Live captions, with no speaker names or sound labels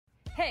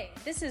Hey,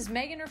 this is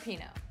Megan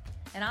Rapino.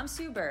 And I'm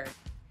Sue Bird.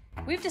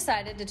 We've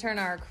decided to turn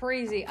our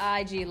crazy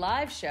IG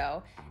live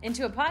show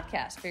into a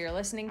podcast for your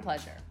listening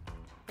pleasure.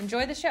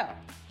 Enjoy the show.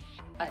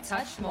 A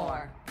Touch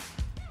More.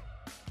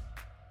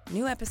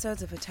 New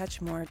episodes of A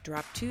Touch More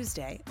drop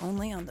Tuesday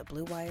only on the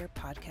Blue Wire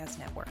Podcast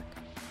Network.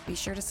 Be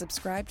sure to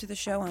subscribe to the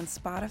show on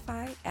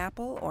Spotify,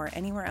 Apple, or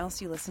anywhere else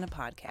you listen to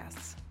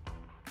podcasts.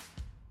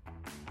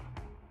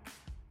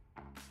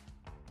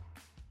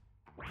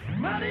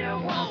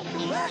 Mario wants to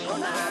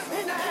recognize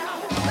me now.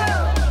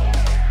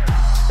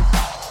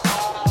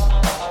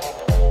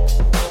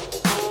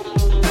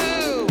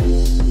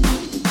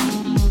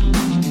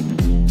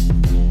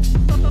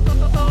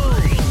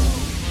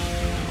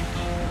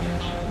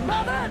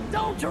 Mother,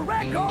 don't you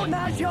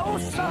recognize your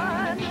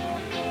son?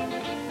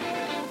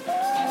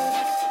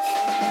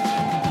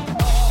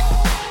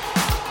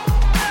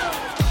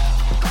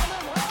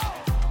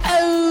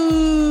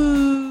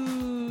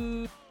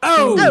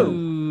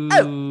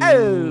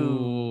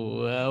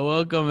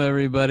 Welcome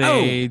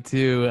everybody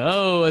to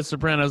a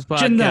Sopranos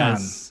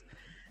podcast.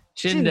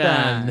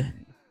 Chindan.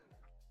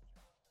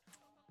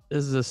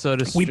 This is a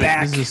soda. We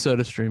back. This is a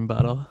Soda Stream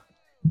bottle.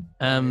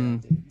 That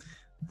I'm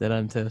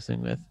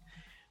toasting with.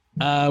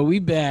 We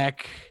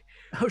back.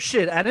 Oh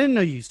shit! I didn't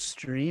know you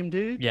stream,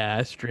 dude. Yeah,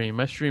 I stream.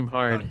 I stream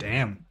hard. Oh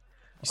damn!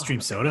 You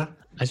stream soda?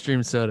 I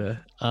stream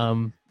soda.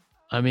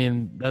 I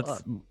mean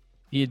that's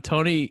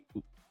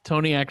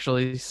Tony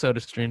actually soda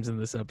streams in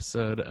this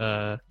episode.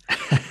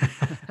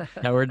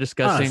 That we're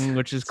discussing,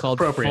 which is called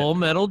Full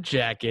Metal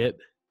Jacket.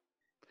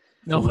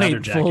 No, Full leather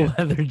jacket.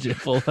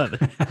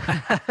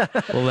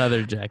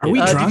 Are we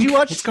drunk? Did you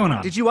watch? What's going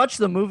on? Did you watch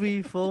the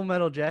movie Full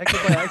Metal Jacket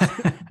by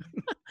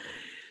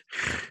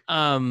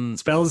accident?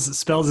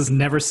 Spells has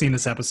never seen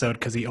this episode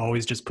because he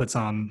always just puts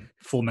on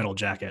Full Metal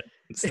Jacket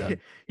instead.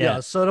 Yeah.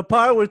 So the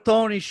part where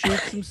Tony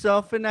shoots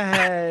himself in the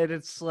head,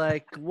 it's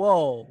like,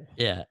 whoa.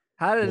 Yeah.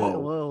 How did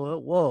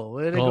whoa?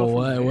 Where did it go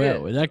from there?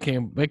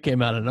 That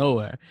came out of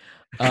nowhere.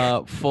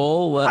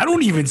 Full. I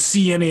don't even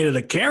see any of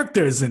the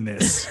characters in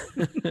this.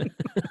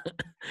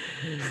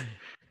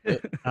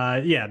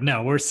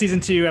 We're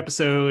season 2,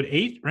 episode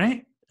 8,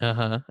 right?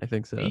 I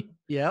think so. 8?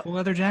 Yeah. Full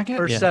Leather Jacket?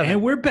 Or 7.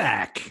 And we're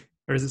back.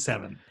 Or is it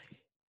 7?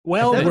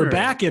 Well, we're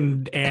back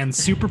and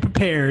super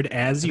prepared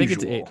as usual. I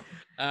think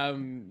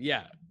it's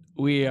 8.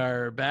 We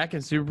are back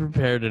and super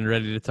prepared and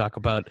ready to talk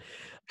about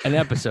an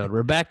episode.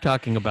 We're back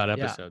talking about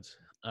episodes.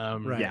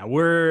 Right. Yeah,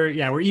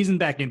 we're easing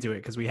back into it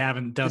because we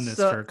haven't done this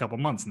for a couple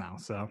months now.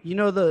 So you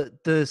know the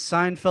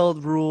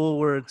Seinfeld rule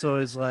where it's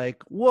always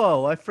like,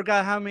 "Whoa, I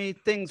forgot how many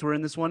things were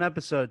in this one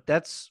episode."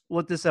 That's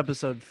what this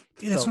episode.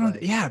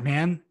 Yeah,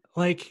 man.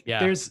 Like,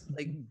 there's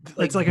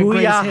it's like a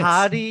Booyah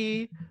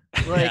Hottie.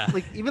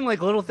 like even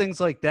like little things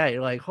like that.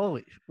 You're like,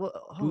 holy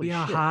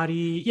Booyah shit.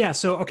 Hottie. Yeah.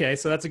 So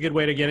so that's a good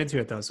way to get into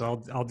it though.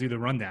 So I'll do the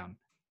rundown.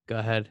 Go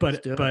ahead.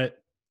 But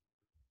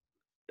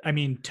I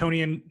mean,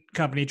 Tony and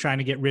company trying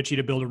to get Richie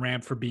to build a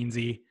ramp for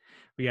Beansy.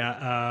 We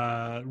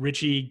got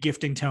Richie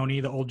gifting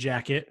Tony the old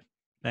jacket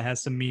that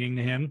has some meaning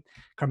to him.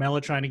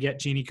 Carmela trying to get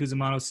Jeannie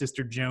Cusimano's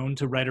sister Joan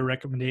to write a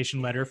recommendation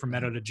letter for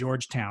Meadow to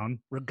Georgetown.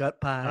 Regut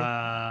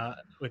pie.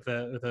 With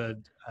a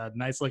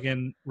nice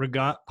looking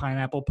regut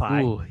pineapple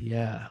pie. Ooh,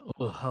 yeah.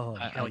 Oh,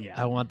 hell yeah.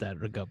 I want that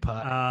regut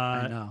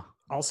pie. I know.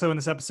 Also in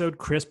this episode,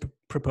 Chris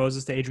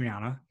proposes to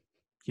Adriana.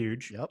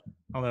 Huge. Yep.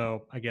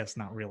 Although I guess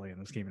not really in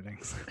the scheme of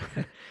things.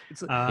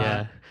 It's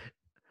yeah.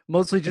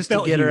 Mostly just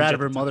to get her out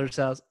of her mother's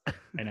house.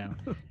 I know.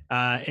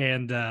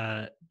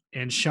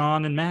 And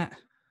Sean and Matt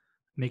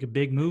make a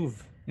big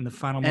move in the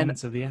final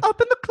moments of the episode. Up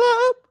in the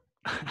club.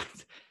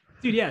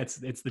 Dude, yeah, it's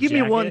the Give jacket, me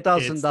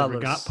 $1,000. It's the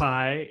regat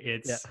pie.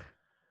 It's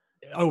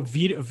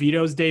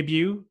Vito's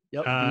debut.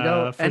 Yep.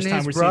 Vito first and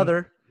time his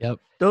brother. Yep.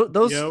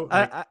 Those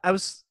I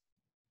was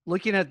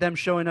looking at them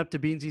showing up to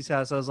Beansy's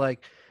house. I was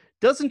like,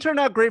 doesn't turn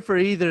out great for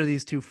either of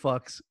these two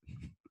fucks.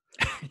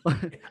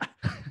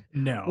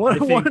 No.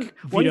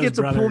 One gets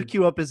a pool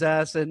cue up his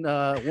ass and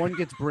one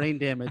gets brain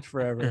damage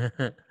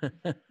forever.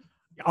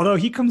 Although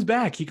he comes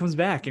back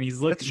and he's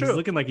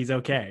looking like he's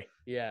okay.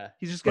 Yeah.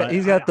 He's got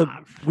the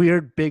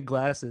weird big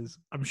glasses.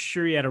 I'm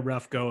sure he had a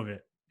rough go of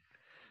it.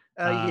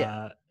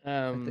 I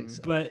think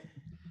so.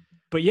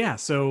 But yeah,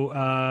 so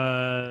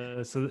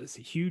it's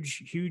a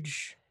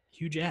huge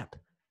app.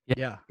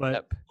 Yeah.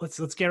 But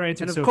let's get right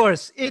into it. And of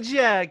course, the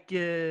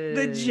jacket.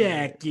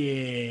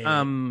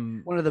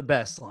 One of the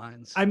best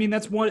lines. I mean,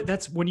 that's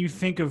when you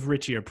think of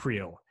Richie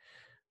Aprile.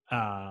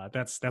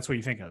 That's what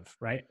you think of,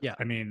 right? Yeah.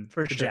 I mean,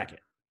 for the sure.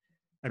 jacket.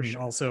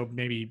 Also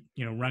maybe,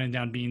 running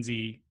down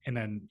Beansy and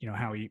then,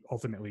 how he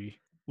ultimately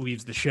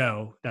leaves the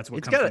show. That's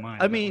what comes to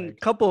mind. I mean,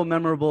 couple of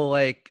memorable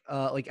like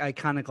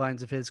iconic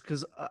lines of his,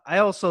 because I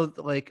also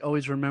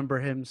always remember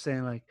him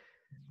saying like,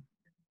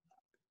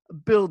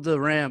 build a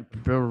ramp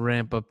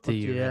up to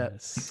you.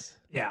 Yes.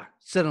 Yeah.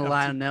 Send a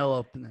Lionel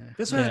up in there.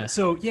 This one.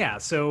 So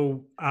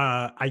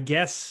I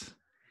guess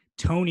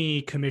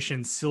Tony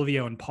commissioned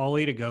Silvio and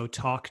Paulie to go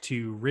talk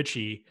to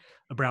Richie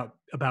about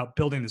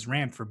building this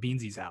ramp for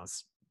Beansy's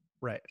house.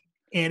 Right.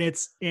 And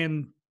it's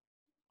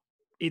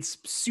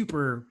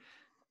super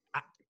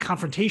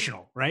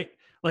confrontational, right?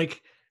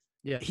 Like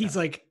he's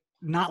like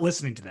not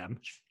listening to them.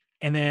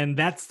 And then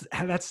that's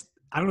I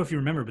don't know if you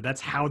remember, but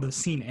that's how the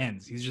scene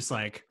ends. He's just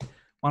like,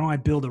 why don't I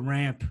build a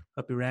ramp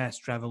up your ass,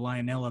 drive a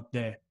Lionel up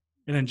there,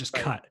 and then just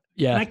cut.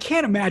 Yeah. And I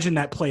can't imagine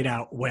that played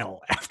out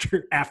well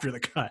after the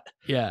cut.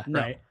 Yeah.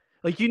 Right.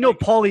 Like,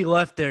 Paulie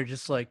left there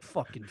just like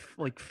fucking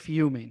like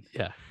fuming.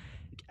 Yeah.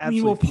 I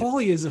mean, well,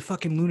 Paulie is a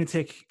fucking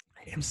lunatic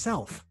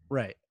himself.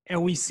 Right.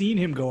 And we've seen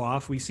him go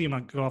off. We see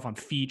him go off on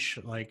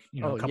Feach, like,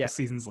 a couple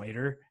seasons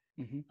later.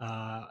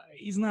 Mm-hmm.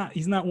 He's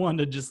not one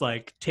to just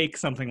like take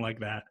something like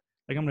that.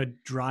 Like, I'm gonna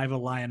drive a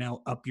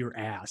Lionel up your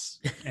ass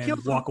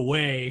and walk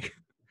away.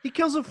 He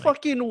kills a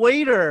fucking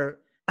waiter,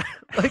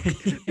 like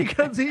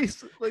because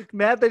he's like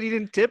mad that he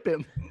didn't tip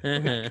him.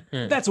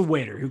 That's a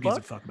waiter. Who gives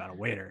a fuck about a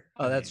waiter?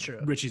 Oh, that's true.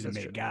 Richie's a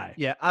made guy.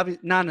 Yeah,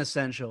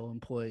 non-essential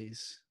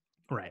employees.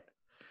 Right.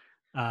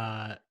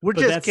 We're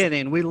just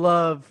kidding. We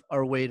love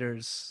our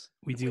waiters.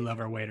 We do love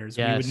our waiters.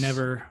 Yes. We would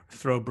never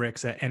throw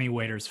bricks at any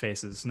waiter's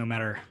faces, no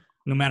matter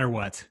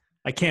what.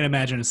 I can't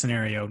imagine a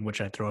scenario in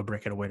which I throw a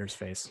brick at a waiter's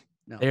face.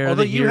 No. They're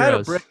Although the you had a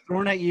heroes. brick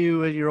thrown at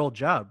you at your old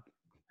job.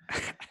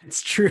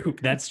 It's true.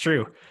 That's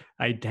true.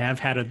 I have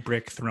had a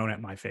brick thrown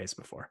at my face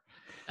before.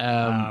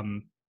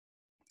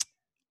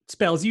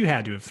 Spells, you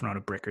had to have thrown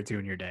a brick or two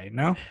in your day,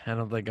 no? I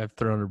don't think I've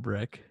thrown a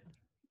brick.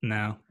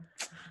 No.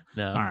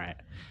 No. All right.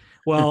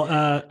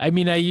 Well, I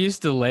mean, I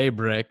used to lay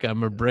brick.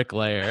 I'm a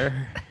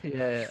bricklayer.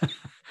 Yeah.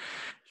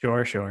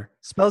 Sure.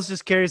 Spells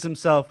just carries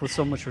himself with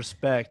so much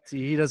respect.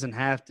 He doesn't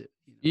have to.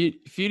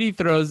 Feudy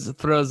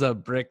throws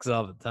up bricks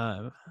all the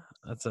time.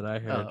 That's what I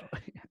heard.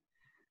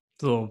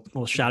 A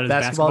little shot at his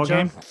basketball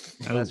game.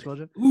 Basketball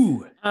game.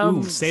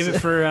 Ooh, save it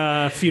for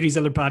Feudy's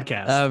other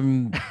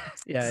podcast.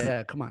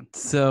 Yeah. Come on.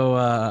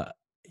 So,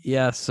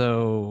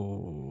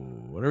 So,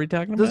 what are we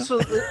talking about?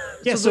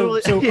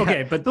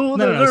 Okay, but there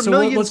no. are So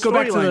let's go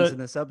back to in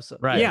this episode.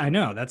 Right. Yeah, I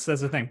know. That's the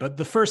thing. But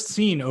the first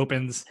scene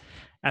opens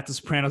at the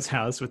Sopranos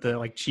house with the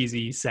like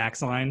cheesy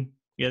sax line.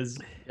 Because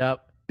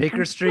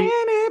Baker Street.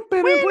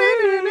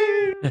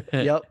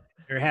 Yep.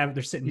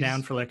 They're sitting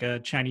down for like a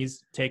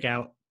Chinese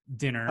takeout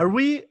dinner. Are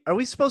we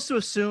supposed to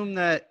assume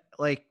that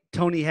like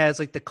Tony has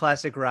like the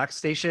classic rock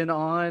station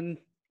on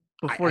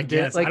before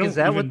dinner? guess. Like, I is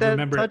that don't what even that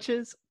remember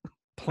touches?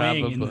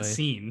 playing in the Probably.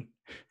 scene?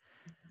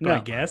 No. I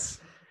guess.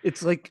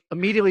 It's like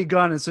immediately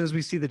gone as soon as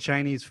we see the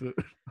Chinese food.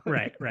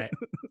 Right.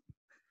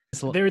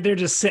 They're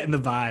just setting the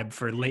vibe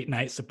for late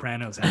night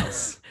Sopranos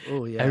house.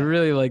 Oh yeah. I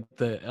really like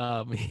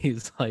the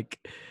he's like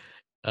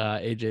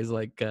AJ's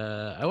like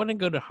I want to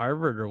go to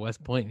Harvard or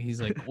West Point. He's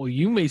like, well,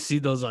 you may see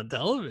those on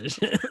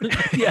television.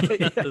 Yeah.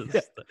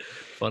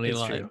 Funny It's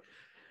line. true.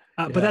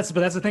 But that's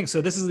the thing.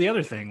 So this is the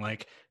other thing.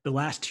 Like the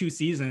last 2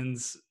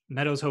 seasons,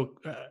 Meadows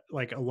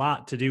like a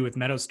lot to do with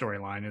Meadows'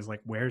 storyline is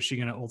like, where is she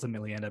going to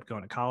ultimately end up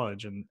going to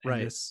college? And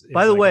this is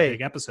By the like way, a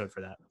big episode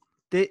for that.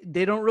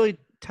 They don't really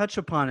touch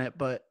upon it,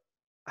 but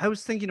I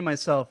was thinking to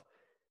myself,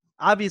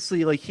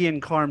 obviously, like he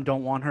and Carm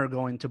don't want her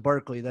going to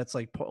Berkeley. That's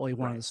like probably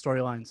one of the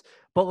storylines.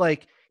 But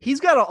like he's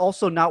got to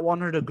also not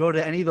want her to go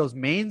to any of those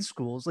Maine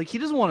schools. Like he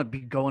doesn't want to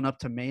be going up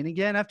to Maine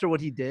again after what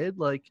he did.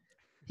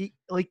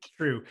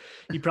 True.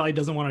 He probably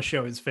doesn't want to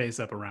show his face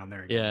up around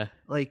there again.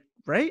 Yeah.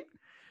 Right?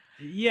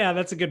 Yeah,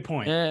 that's a good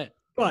point.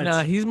 But no,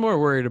 he's more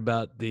worried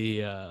about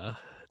the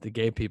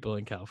gay people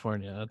in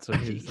California. That's what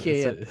he's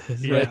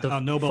Right, the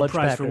Nobel fudge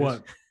Prize for packers.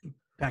 what?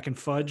 Packing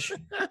fudge,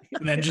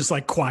 and then just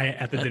like quiet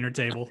at the dinner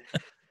table.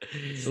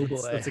 Oh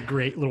boy. That's a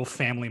great little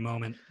family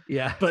moment.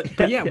 Yeah.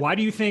 But yeah, why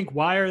do you think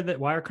why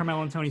are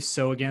Carmelo and Tony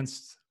so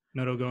against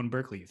Meadow going to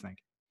Berkeley? You think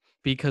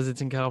because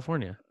it's in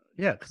California.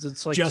 Yeah, because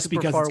it's like just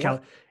super because far it's away.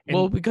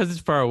 Well, because it's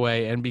far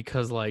away, and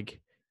because like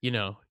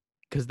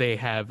because they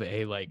have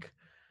a like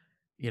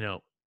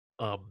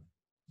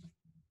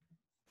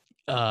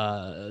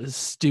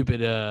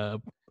stupid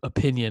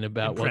opinion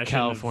about what impression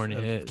California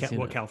of is.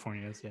 what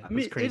California is. Yeah, I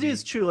mean, crazy, it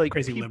is true. Like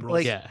crazy people,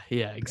 liberals. like,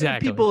 yeah,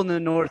 exactly. People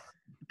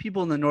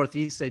in the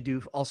Northeast, they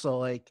do also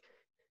like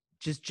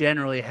just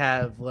generally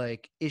have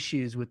like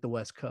issues with the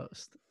West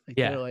Coast. Like,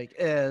 Yeah. they're like,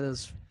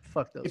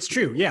 fuck those. It's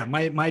true. Yeah,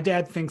 my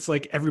dad thinks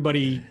like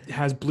everybody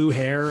has blue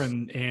hair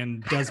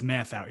and does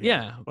meth out here.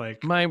 Yeah,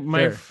 like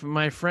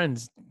my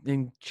friends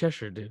in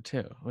Cheshire do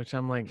too, which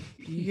I'm like,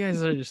 you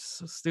guys are just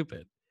so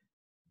stupid.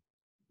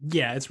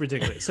 yeah, it's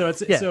ridiculous. So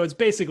it's Yeah. so it's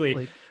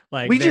basically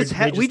like we they're- just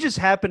they we just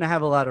happen to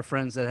have a lot of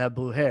friends that have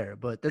blue hair,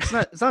 but that's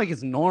not. It's not like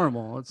it's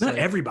normal. It's not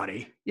like,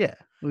 everybody. Yeah,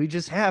 we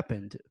just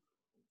happen to.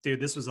 Dude,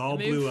 this was all And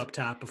blue they've- up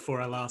top before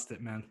I lost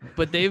it, man.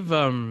 But they've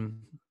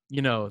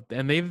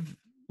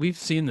we've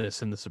seen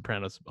this in The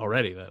Sopranos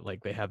already, that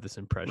like they have this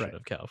impression Right.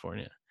 of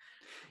California.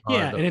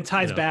 Yeah, The- and it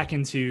ties you know, back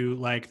into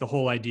like the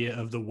whole idea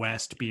of the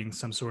West being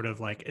some sort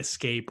of like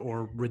escape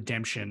or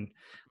redemption,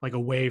 like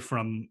away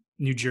from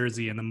New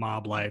Jersey and the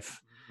mob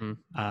life.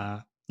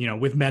 Mhm.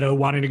 With Meadow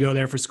wanting to go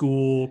there for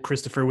school,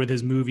 Christopher with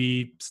his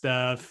movie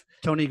stuff,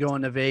 Tony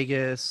going to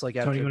Vegas, like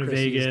after Tony going to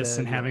Chrissy's Vegas dead,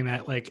 and yeah. having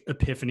that like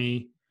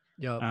epiphany.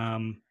 Yep.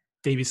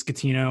 Davey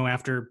Scatino,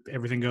 after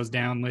everything goes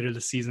down later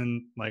this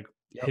season, like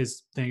Yep.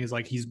 his thing is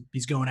like he's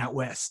going out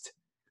west.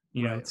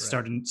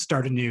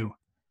 start anew.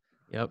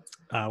 Yep.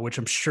 Which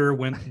I'm sure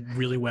went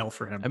really well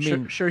for him. I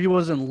mean, sure he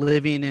wasn't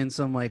living in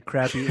some like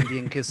crappy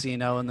Indian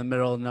casino in the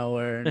middle of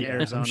nowhere in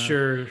Arizona. I'm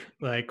sure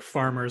like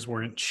farmers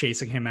weren't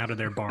chasing him out of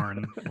their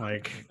barn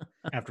like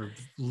after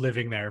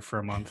living there for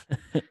a month.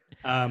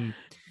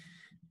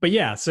 But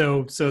yeah,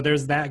 so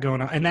there's that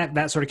going on, and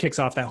that sort of kicks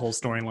off that whole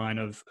storyline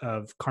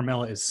of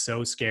Carmela is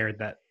so scared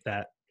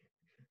that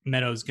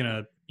Meadows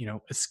gonna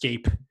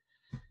escape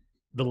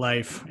the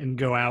life and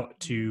go out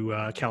to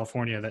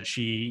California, that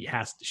she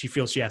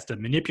feels she has to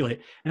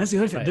manipulate. And that's the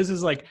other thing. Right. This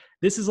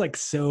is like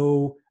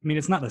so. I mean,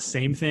 it's not the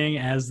same thing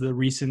as the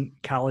recent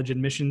college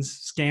admissions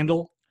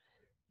scandal,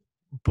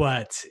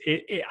 but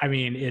I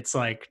mean, it's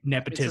like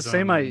nepotism. It's the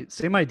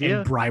same idea,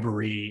 and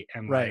bribery,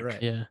 and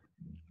right. Yeah.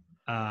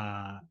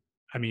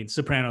 I mean,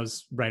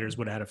 Sopranos writers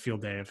would have had a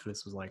field day if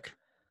this was like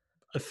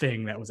a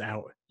thing that was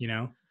out,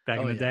 back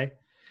in the day.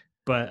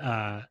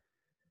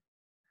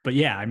 But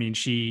yeah, I mean,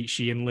 she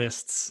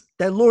enlists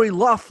that Lori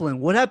Loughlin.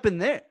 What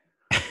happened there?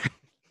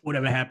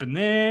 Whatever happened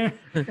there.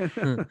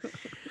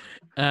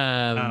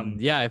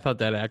 Yeah, I thought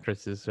that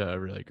actress is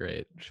really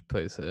great. She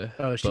plays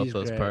both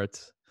those great.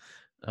 parts.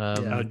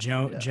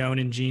 Joan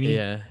and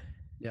Jeannie.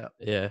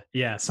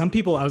 Yeah. Some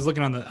people, I was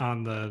looking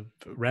on the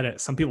Reddit.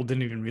 Some people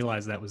didn't even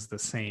realize that was the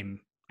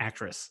same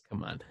actress.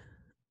 Come on.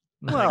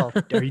 Well,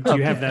 do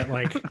you have that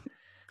like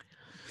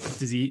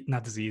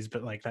not disease,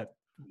 but like that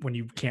when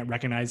you can't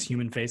recognize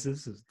human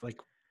faces? It's like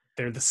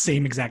they're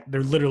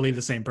literally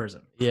the same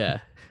person. Yeah.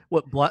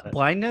 What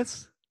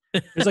blindness?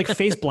 There's like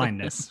face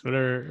blindness,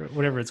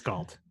 whatever it's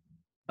called.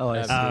 Oh,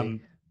 I see.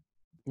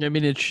 I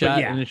mean, it's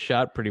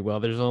shot pretty well.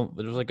 There's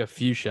like a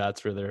few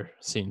shots where they're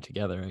seen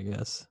together, I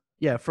guess.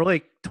 Yeah, for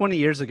like 20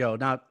 years ago,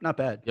 not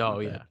bad. Oh,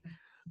 not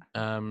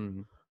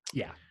bad.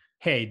 Yeah.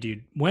 Hey,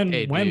 dude.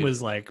 When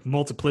was like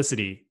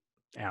Multiplicity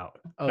out?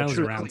 Oh, that was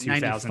around like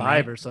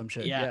 2005 or some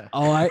shit. Yeah.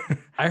 Oh,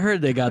 I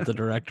heard they got the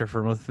director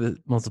for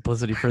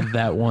Multiplicity for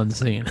that one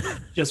scene.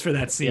 Just for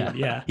that scene.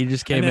 Yeah. He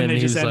just came and then in. They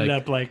and just ended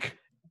up like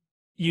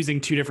using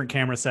two different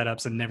camera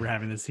setups and never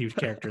having this huge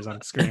characters on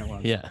screen at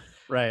once. Yeah.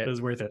 Right. It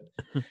was worth it.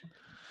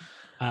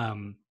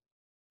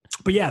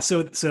 But yeah,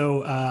 so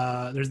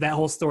there's that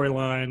whole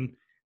storyline.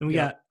 Then we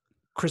got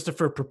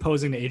Christopher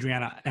proposing to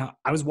Adriana. Now,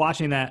 I was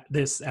watching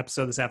this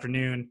episode this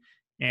afternoon,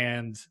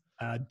 and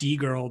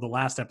D-Girl, the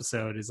last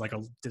episode, is like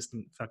a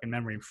distant fucking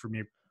memory for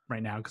me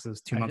right now because it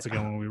was 2 months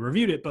ago when we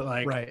reviewed it. But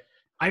like,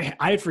 I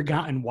had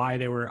forgotten why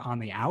they were on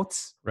the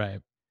outs.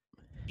 Right.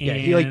 Yeah,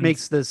 he like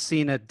makes the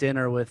scene at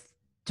dinner with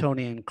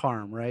Tony and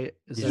Carm, right?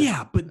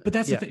 But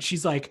that's the thing.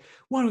 She's like,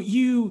 why don't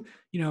you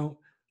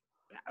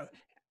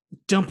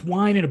dump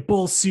wine in a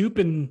bowl of soup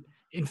and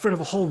in front of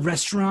a whole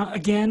restaurant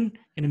again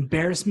and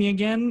embarrass me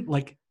again?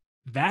 Like,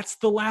 that's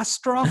the last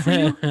straw for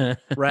you?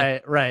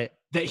 Right.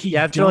 That he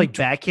after like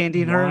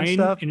backhanding her and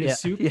stuff in his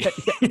soup. Yeah,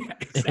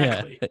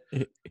 exactly.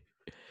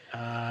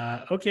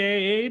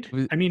 Okay,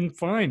 Aid. I mean,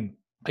 fine.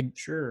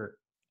 Sure.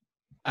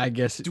 I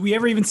guess. Do we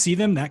ever even see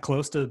them that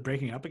close to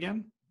breaking up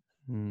again?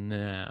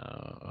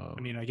 No.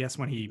 I mean, I guess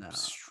when he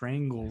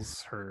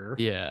strangles her.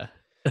 Yeah.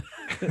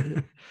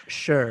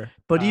 Sure,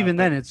 but even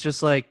then, it's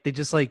just like they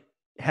just like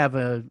have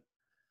a,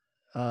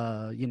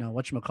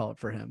 whatchamacallit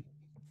for him.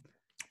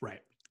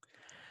 Right.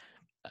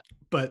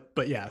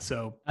 But yeah,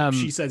 so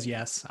she says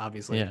yes,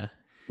 obviously. Yeah.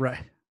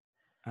 Right.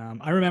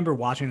 I remember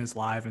watching this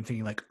live and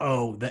thinking like,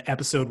 oh, the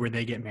episode where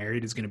they get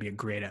married is going to be a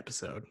great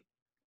episode.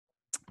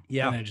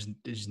 Yeah. And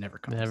it just never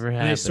comes. Never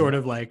happened. And they sort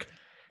of like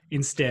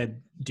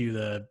instead do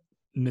the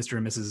Mr.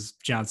 and Mrs.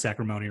 John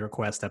Sacramone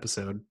request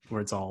episode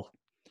where it's all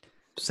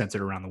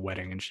centered around the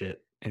wedding and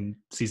shit in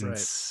season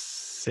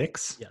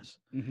 6. Yes.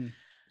 Mm-hmm.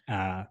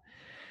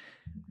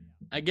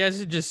 I guess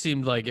it just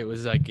seemed like it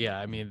was like,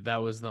 I mean,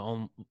 that was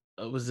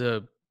it was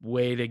a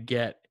way to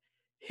get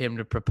him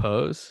to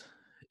propose,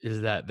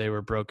 is that they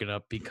were broken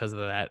up because of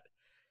that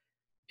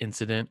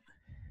incident.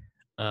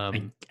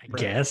 I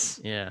guess.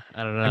 Yeah,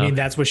 I don't know. I mean,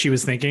 that's what she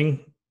was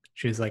thinking.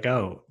 She was like,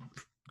 oh,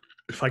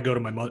 if I go to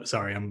my mother,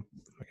 sorry, I'm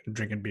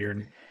drinking beer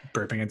and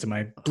burping into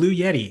my Blue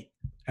Yeti.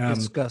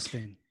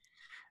 Disgusting.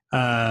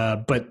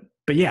 But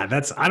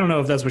yeah, I don't know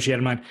if that's what she had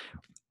in mind.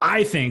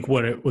 I think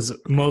what it was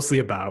mostly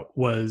about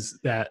was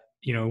that,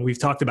 we've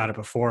talked about it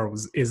before,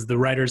 is the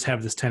writers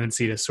have this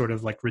tendency to sort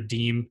of like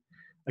redeem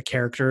a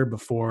character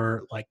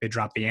before like they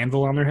drop the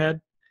anvil on their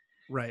head.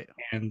 Right.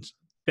 And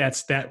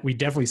we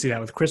definitely see that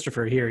with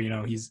Christopher here.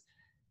 He's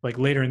like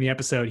later in the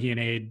episode, he and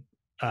Aid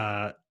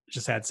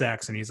just had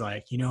sex and he's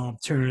like, I'm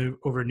turning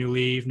over a new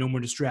leaf, no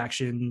more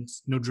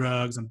distractions, no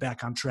drugs, I'm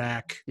back on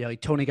track. Yeah,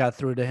 like Tony got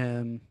through to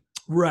him.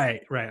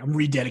 Right. I'm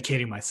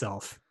rededicating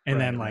myself. And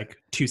then like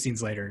 2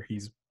 scenes later,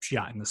 he's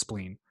shot in the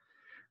spleen.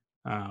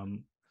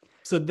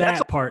 So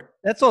that's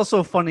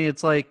also funny.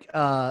 It's like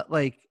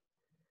Matthew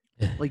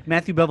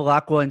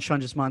Bevilacqua and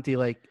Sean Gismonti,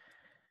 like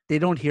they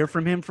don't hear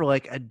from him for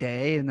like a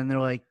day, and then they're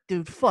like,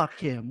 "Dude, fuck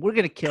him. We're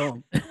gonna kill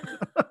him."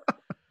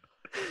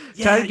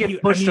 Trying to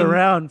get pushed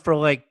around for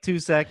like 2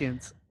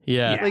 seconds.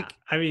 Yeah. Like,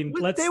 I mean,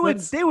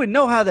 they would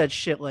know how that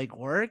shit like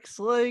works.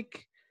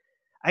 Like,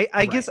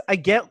 I guess I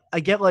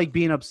get like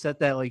being upset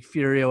that like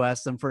Furio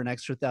asked them for an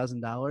extra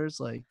 $1,000,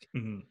 like,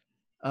 Mhm.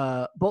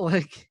 but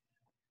like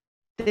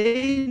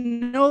they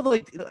know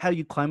like how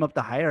you climb up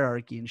the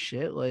hierarchy and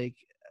shit. Like,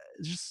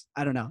 it's just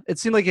I don't know. It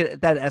seemed like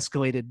that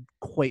escalated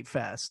quite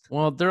fast.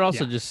 Well, they're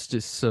also Yeah. just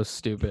so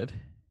stupid.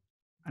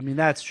 I mean,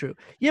 that's true.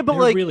 Yeah, but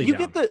They're like really you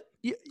dumb.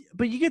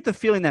 get the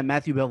feeling that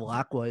Matthew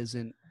Bevilacqua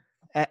isn't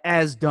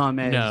as dumb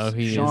as No,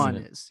 he Sean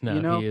isn't. is. No,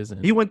 you know? he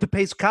isn't. He went to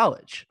Pace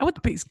College. I went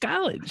to Pace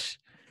College.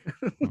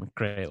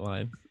 Great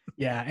line.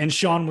 Yeah, and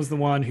Sean was the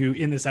one who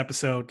in this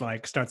episode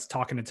like starts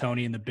talking to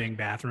Tony in the Bing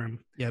bathroom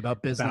Yeah,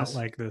 about business.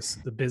 about like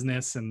the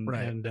business and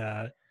Right.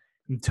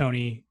 and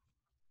Tony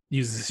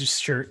uses his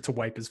shirt to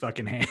wipe his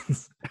fucking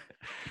hands.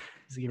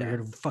 Has he ever heard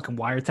of a fucking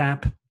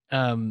wiretap?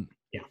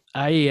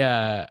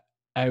 Yeah.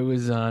 I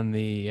was on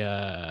the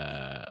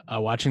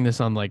watching this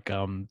on like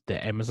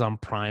the Amazon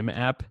Prime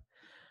app.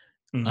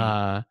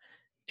 Mhm.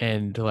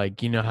 And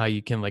like, you know how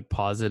you can like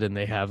pause it and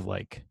they have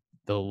like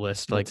they'll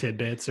list Little like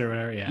tidbits or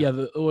whatever.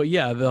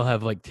 Yeah. they'll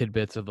have like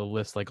tidbits of the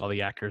list, like all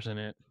the actors in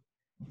it.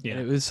 Yeah.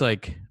 It was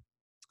like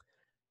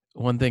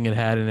one thing it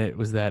had in it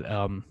was that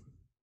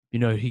you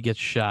know, he gets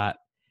shot.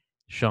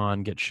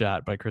 Sean gets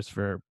shot by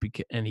Christopher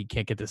and he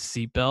can't get the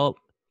seatbelt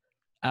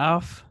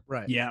off.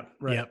 Right. Yeah.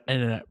 Right. Yep.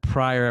 And in a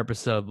prior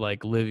episode,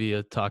 like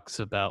Livia talks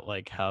about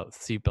like how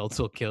seatbelts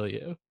will kill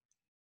you.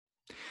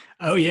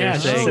 Oh yeah, They're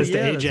she saying- says to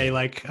yes. AJ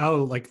like,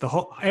 "Oh, like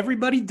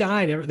everybody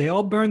died. They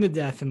all burned to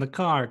death in the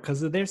car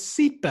because of their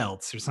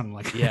seatbelts or something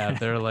like Yeah, that."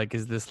 they're like,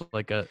 is this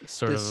like a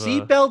sort The of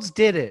seatbelts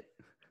did it.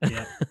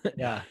 yeah.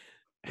 Yeah.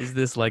 is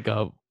this like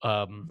a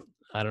I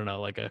don't know,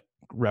 like a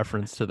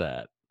reference to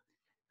that?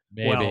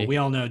 Maybe. Well, we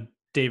all know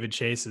David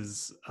Chase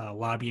is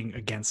lobbying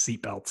against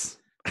seatbelts.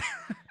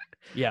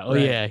 Yeah. Oh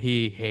Right. yeah,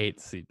 he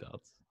hates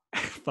seatbelts.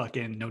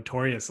 Fucking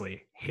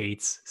notoriously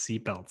hates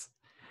seatbelts.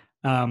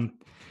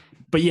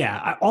 But yeah,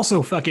 I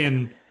also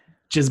fucking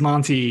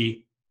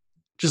Gismonti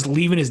just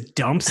leaving his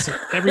dumps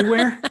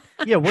everywhere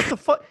Yeah. What the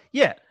fuck?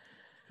 Yeah.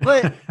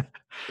 But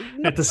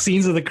at the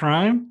scenes of the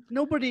crime.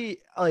 nobody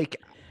like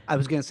I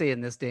was gonna say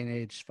in this day and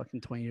age,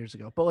 fucking 20 years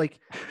ago, but like,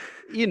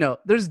 you know,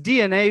 there's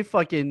DNA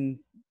fucking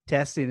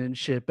testing and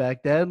shit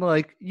back then.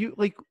 Like you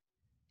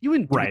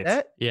wouldn't do Right.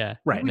 that. Yeah.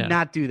 Right. You would No.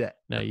 not do that.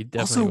 No, you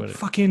definitely Also, wouldn't.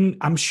 fucking,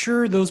 I'm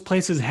sure those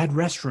places had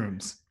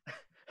restrooms.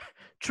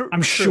 True.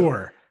 I'm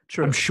sure.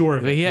 True. I'm sure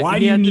of But it. he had- Why he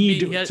do you had to need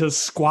be- he had- to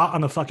squat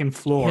on the fucking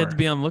floor? He had to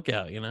be on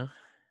lookout, you know?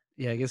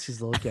 Yeah, I guess he's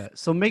the lookout.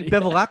 So make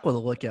Bevilacqua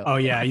the lookout. Oh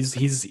yeah, he's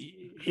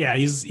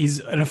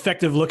an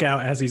effective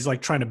lookout as he's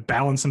like trying to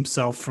balance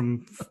himself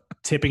from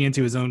tipping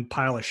into his own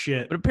pile of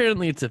shit But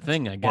apparently it's a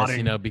thing, I guess, you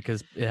Squatting. know,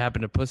 because it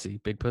happened to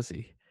Big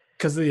Pussy.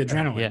 because of the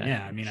adrenaline. Yeah.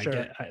 Yeah, I mean,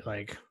 Sure.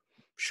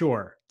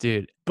 sure,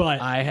 Dude,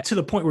 but I- to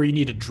the point where you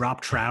need to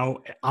drop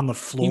trout on the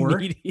floor.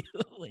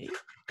 immediately.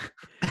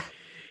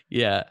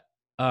 Yeah.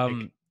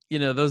 You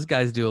know, those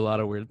guys do a lot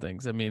of weird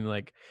things. I mean,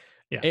 like,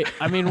 Yeah.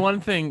 I mean,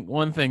 one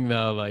thing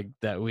though, like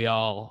that we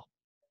all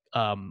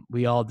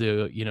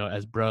do, you know,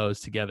 as bros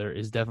together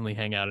is definitely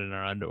hang out in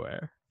our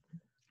underwear.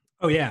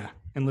 Oh yeah,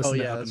 and listen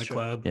yeah, to Up in that's the true.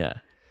 Club. Yeah.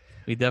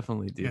 We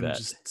definitely do and that.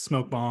 just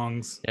smoke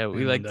bongs. Yeah,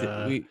 we and, like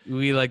to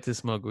we like to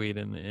smoke weed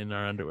in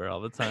our underwear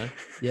all the time.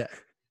 Yeah.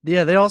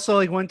 Yeah. They also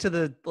like went to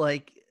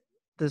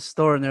the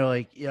store and they're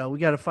like, yeah, we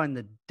got to find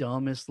the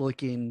dumbest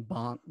looking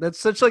bong. That's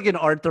such like an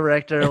art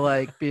director,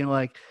 like being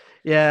like,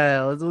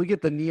 yeah, we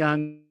get the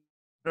neon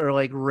or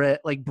like red,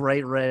 like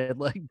bright red,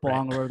 like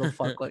bong or the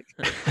fuck, like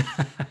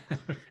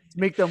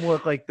make them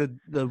look like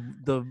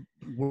the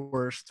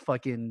worst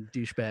fucking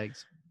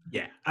douchebags.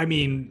 Yeah, I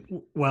mean,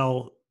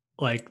 well,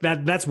 like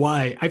that's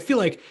why I feel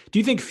like. Do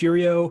you think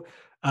Furio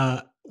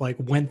like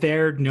went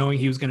there knowing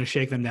he was going to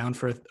shake them down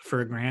for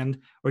 $1,000,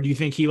 or do you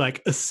think he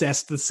like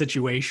assessed the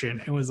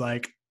situation and was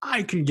like,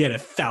 I can get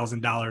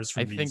 $1,000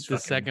 from I these think the fucking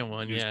second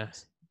one, yeah.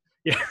 douchebags."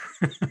 Yeah,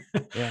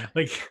 Yeah.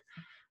 like,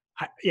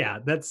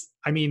 that's.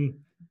 I mean,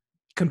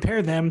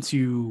 compare them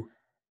to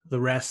the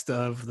rest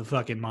of the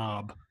fucking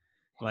mob,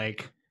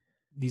 like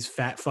these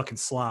fat fucking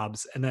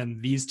slobs, and then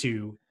these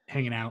two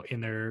hanging out in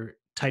their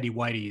tidy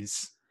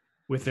whities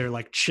with their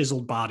like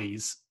chiseled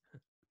bodies.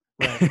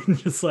 Right.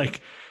 Just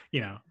like,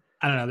 you know,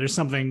 I don't know. There's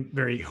something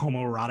very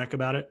homoerotic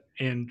about it.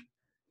 And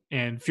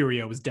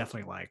Furio was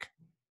definitely like,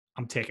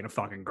 I'm taking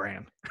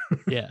 $1,000.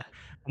 Yeah.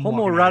 I'm walking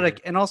out of Homoerotic,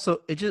 here. and also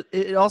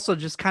it also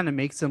just kind of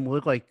makes them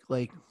look like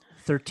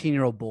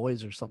 13-year-old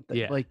boys or something.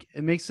 Yeah. Like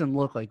it makes them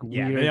look like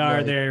Yeah, weird. they are.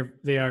 like-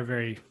 They are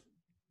very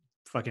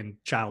fucking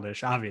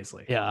childish,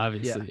 obviously. Yeah,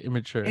 obviously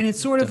immature. And it's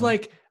sort of Dumb.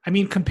 like, I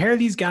mean, compare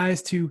these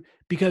guys to,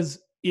 because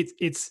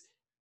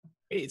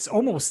it's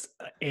almost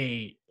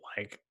a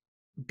like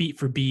beat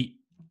for beat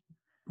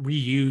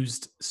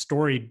reused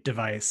story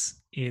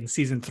device in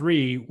season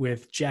 3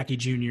 with Jackie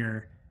Jr.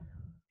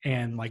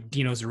 and like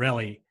Dino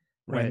Zarelli,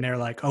 when Right. they're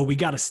like, oh, we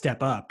got to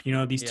step up. You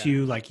know, these Yeah.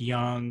 two like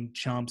young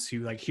chumps who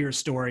like hear a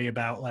story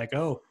about like,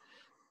 oh,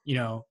 you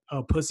know,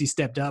 oh, Pussy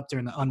stepped up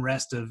during the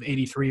unrest of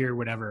 '83 or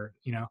whatever,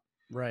 you know.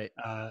 right.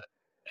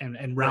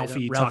 and Right,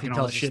 Ralphie, Ralphie talking all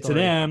tells this the shit to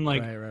story. them,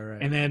 like, right.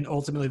 and then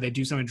ultimately they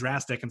do something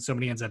drastic and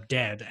somebody ends up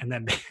dead, and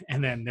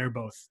then they're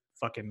both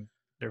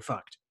they're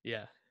fucked,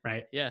 Yeah.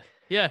 right? Yeah. So,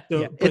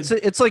 Yeah, but-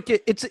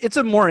 it's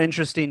a more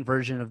interesting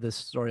version of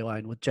this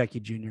storyline with Jackie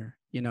Jr.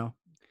 You know,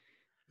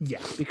 yeah,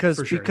 because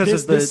for sure.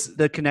 because This- of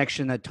the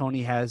connection that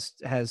Tony has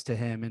to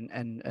him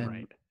and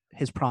right,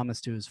 his promise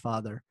to his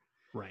father.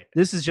 right.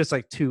 This is just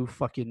like two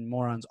fucking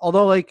morons.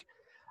 Although, like,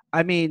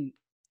 I mean,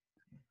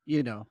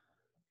 you know,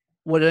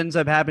 what ends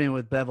up happening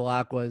with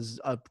Bevilacqua is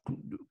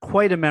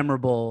quite a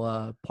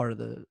memorable part of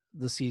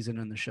the season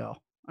and the show.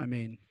 I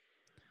mean,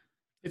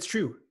 It's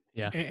true.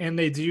 Yeah. And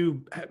they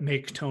do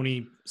make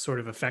Tony sort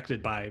of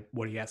affected by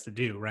what he has to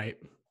do, right?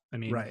 I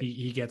mean, Right.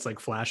 he gets like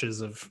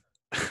flashes of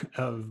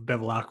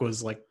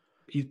Bevilacqua's like,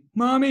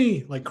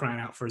 mommy, like crying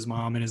out for his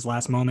mom in his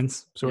last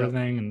moments, sort of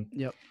Yep. thing. And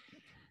Yep.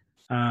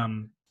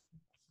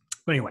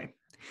 but anyway,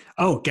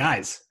 oh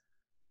guys,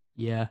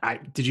 Yeah.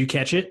 did you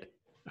catch it?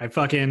 I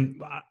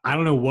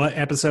don't know what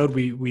episode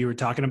we were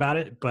talking about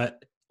it,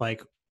 but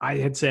like I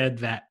had said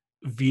that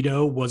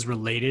Vito was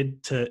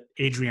related to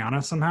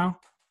Adriana somehow.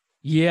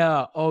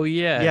 Yeah. Oh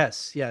yeah.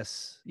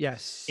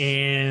 Yes.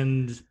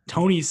 And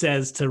Tony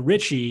says to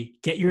Richie,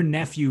 get your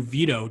nephew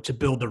Vito to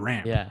build the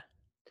ramp. Yeah.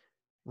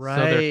 Right.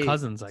 So they're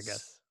cousins, I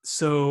guess.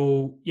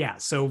 So yeah,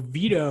 so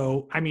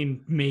Vito, I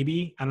mean,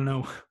 maybe, I don't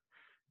know.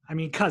 I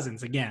mean,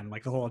 cousins again,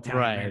 like the whole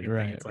Italian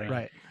Right, thing. It's like,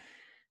 Right.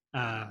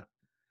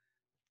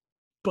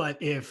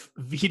 But if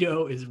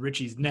Vito is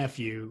Richie's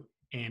nephew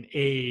and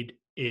Aid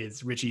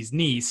is Richie's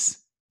niece,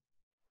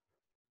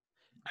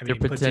 I They're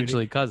mean,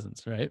 potentially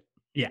cousins, right?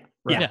 yeah,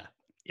 Right.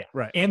 yeah.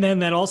 Right. And then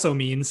that also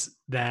means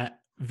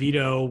that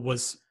Vito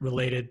was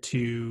related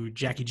to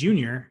Jackie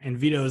Jr. and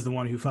Vito is the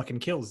one who fucking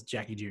kills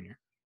Jackie Jr.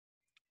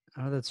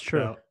 Oh, that's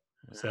true.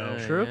 So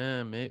True.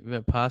 Yeah,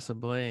 maybe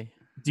possibly.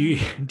 do you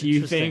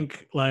Interesting.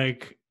 think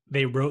like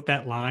they wrote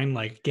that line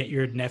like get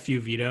your nephew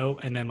Vito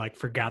and then like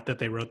forgot that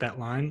they wrote that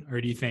line, or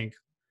do you think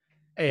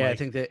Hey, I like-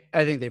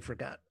 think they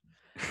forgot.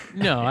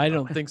 No, I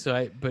don't think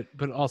so. But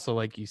also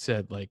like you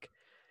said, like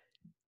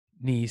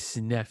niece,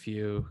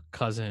 nephew,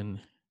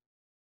 cousin.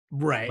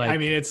 right? I Like-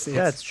 mean, it's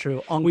That's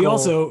true.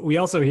 Uncle. we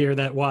also hear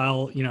that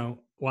while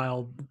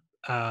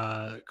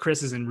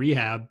Chris is in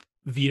rehab,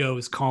 Vito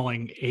is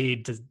calling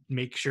Aid to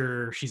make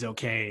sure she's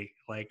okay,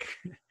 like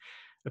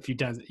a few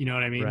times. You know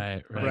what I mean?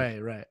 Right.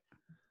 Right.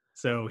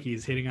 So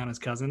he's hitting on his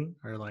cousin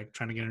or like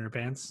trying to get in her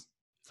pants.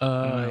 Oh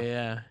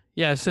know.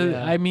 yeah. So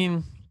Yeah. I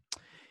mean,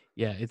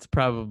 yeah,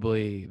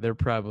 they're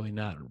probably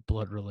not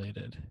blood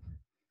related.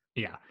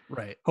 Yeah,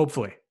 Right.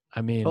 hopefully.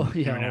 I mean, Oh never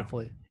yeah, know.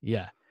 hopefully.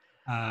 yeah,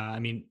 I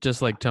mean,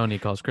 just like Tony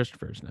calls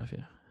Christopher's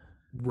nephew.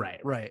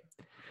 right. Right.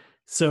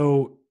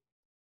 So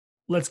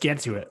let's get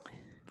to it.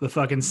 The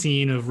fucking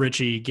scene of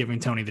Richie giving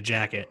Tony the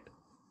jacket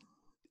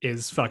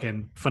is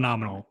fucking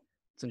phenomenal.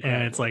 It's incredible.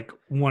 And it's like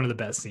one of the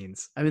best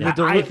scenes. I mean, Yeah,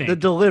 the think,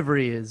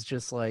 delivery is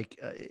just like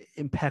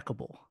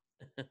impeccable.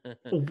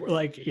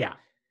 like, yeah.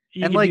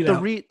 You And can like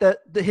do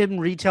that. him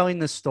retelling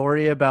the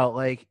story about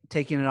like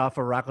taking it off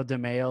of Rocco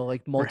DeMeo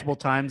like multiple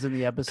times in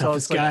the episode.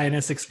 Toughest It's like- guy in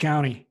Essex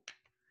County.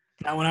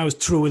 Not when I was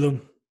true with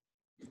him.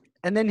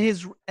 and then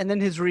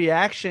his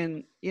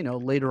reaction, you know,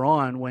 later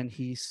on when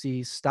he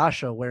sees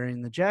Stasha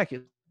wearing the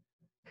jacket,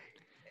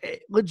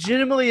 it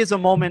legitimately is a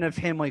moment of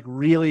him like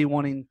really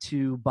wanting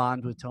to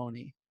bond with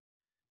Tony.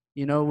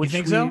 You know, You which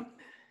think we, so?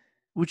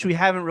 which we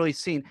haven't really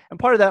seen. And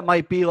part of that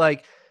might be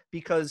like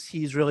because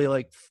he's really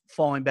like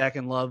falling back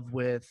in love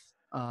with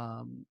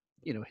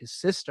you know, his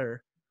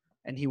sister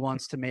and he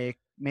wants to make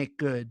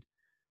good.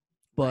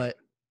 But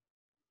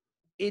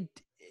it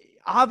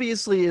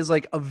obviously is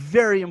like a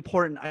very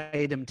important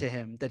item to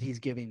him that he's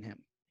giving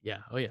him, Yeah.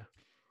 Oh yeah.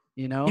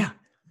 you know?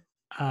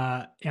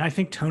 Yeah. And I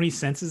think Tony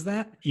senses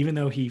that, even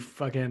though he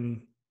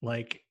fucking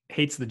like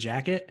hates the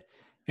jacket.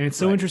 And it's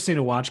so Right. interesting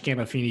to watch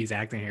Gandolfini's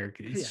acting here.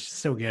 It's Yeah. just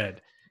so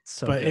good.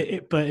 So but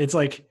good. but it's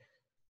like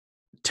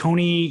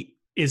Tony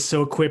is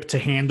so equipped to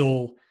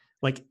handle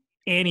like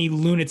any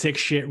lunatic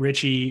shit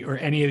Richie or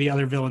any of the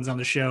other villains on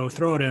the show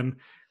throw at him,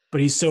 but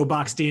he's so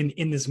boxed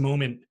in this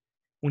moment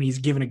when he's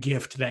given a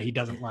gift that he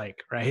doesn't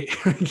like, right?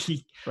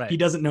 he Right.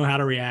 doesn't know how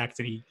to react,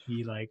 and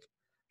he like,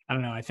 I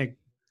don't know. I think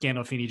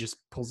Gandolfini just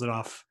pulls it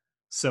off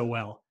so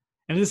well,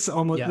 and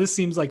this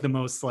seems like the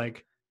most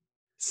like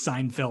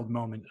Seinfeld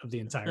moment of the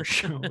entire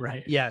show,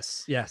 right?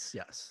 Yes. Yeah.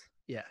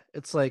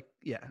 It's like,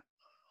 yeah.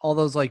 All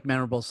those like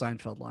memorable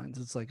Seinfeld lines.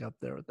 It's like up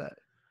there with that.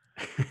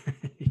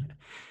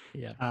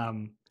 Yeah.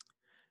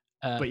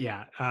 But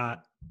yeah,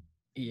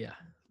 Yeah.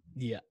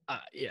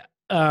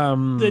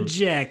 the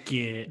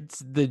jacket. It's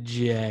the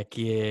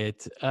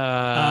jacket.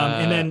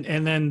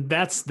 And then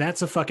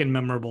that's a fucking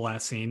memorable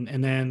ass scene.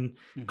 And then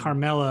Mhm.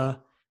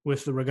 Carmela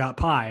with the regat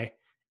pie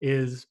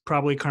is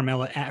probably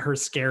Carmela at her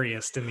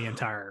scariest in the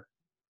entire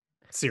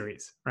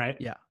series, right?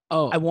 Yeah.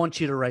 oh I want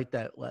you to write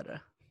that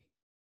letter.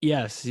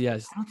 yes. I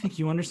don't think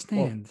you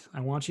understand.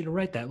 I want you to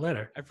write that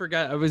letter. I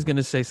forgot. I was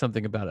gonna say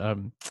something about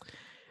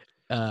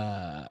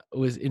it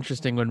was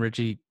interesting when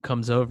Richie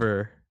comes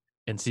over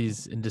and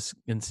sees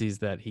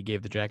that he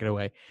gave the jacket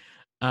away.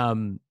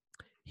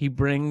 he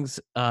brings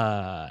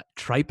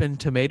tripe and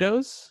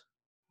tomatoes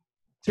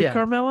to Yeah.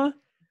 Carmella.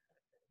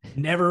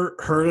 Never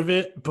heard of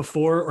it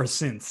before or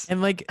since.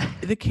 And like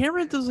the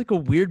camera does like a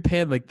weird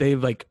pan, like they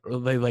are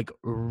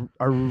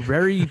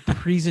very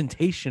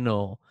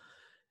presentational.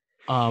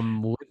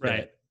 With Right.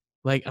 it.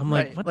 Like I'm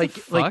Right, like, what like-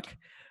 the like, fuck?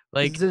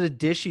 Like is it a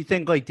dish you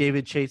think like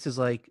David Chase's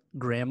like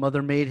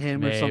grandmother made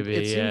him or something?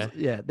 Maybe, It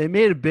seems, yeah, they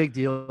made a big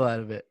deal out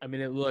of it. I mean,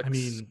 it looks.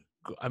 mean,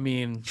 I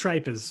mean,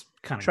 tripe is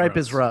kind of Tripe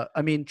is rough.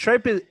 I mean,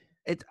 tripe is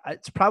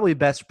it's probably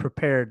best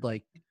prepared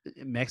like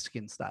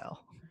Mexican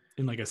style.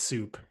 in like a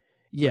soup or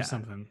Yeah,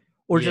 something.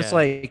 or Yeah.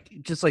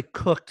 just like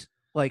cooked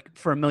like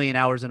for a million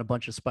hours in a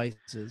bunch of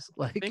spices.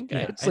 Like think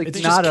it's I- like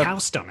It's not just a cow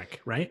stomach,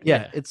 right?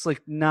 yeah, yeah. it's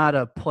like not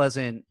a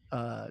pleasant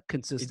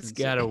consistency. it's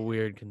got a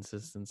weird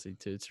consistency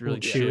too. It's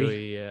really Little chewy.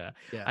 chewy. Yeah,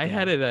 yeah, I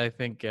had it. I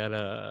think at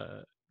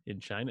in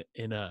China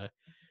in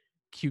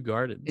Kew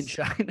Gardens in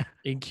China.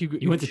 In Kew.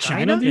 You went to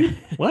China, dude?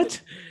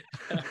 What?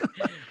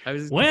 I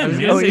was. When, I was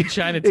man? gonna Oh, say you-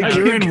 Chinatown.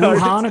 You were in Kew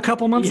Gardens. Wuhan a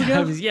couple months yeah,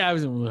 ago? I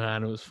was in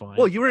Wuhan. It was fine.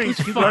 Well, you were in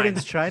It's Kew fine. Gardens,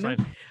 It's China.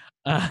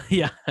 fine.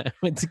 Yeah, I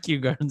went to Kew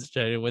Gardens,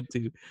 China. Went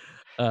to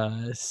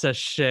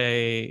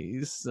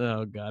sachets.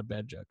 Oh God,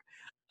 bad joke.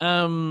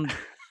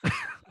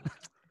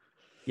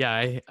 Yeah,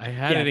 I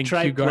had Yeah, it in Kew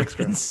tripe looks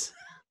Gardens.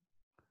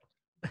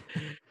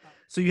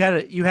 So you had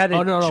it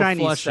Oh no,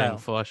 Chinese Flushing, style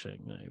Flushing.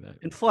 Like that.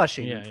 in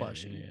Flushing, Yeah, in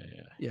Flushing.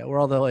 yeah. Yeah, where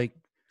all the like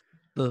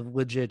the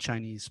legit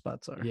Chinese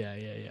spots are. Yeah,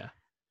 yeah,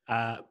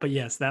 yeah. But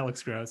yes, that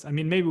looks gross. I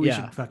mean, maybe we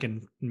Yeah. should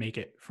fucking make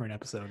it for an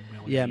episode. We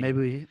only Yeah, need-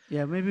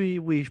 maybe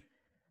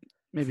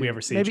we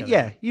ever see each maybe other.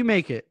 yeah, you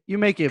make it,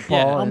 Paul.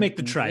 Yeah, I'll and- make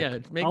the and tripe.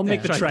 Yeah, I'll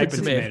make the tripe tripe and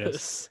and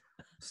tomatoes.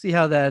 See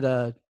how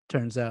that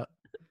turns out.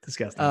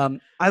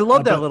 Disgusting. I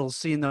love that but- little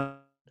scene though.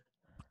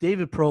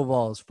 David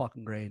Proval is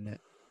fucking great in it.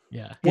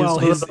 Yeah. well,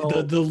 his his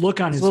little- the look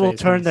on his little face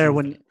turn he there sees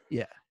when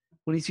that.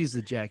 when he sees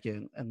the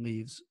jacket and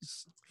leaves.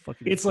 Is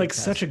fucking. It's like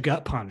such a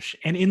gut punch,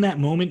 and in that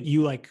moment,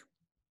 you like.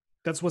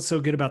 That's what's so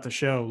good about the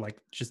show, like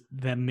just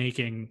them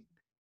making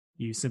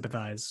you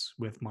sympathize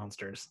with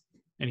monsters.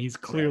 And he's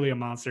clearly a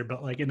monster,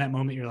 but like in that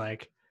moment, you're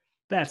like,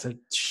 that's a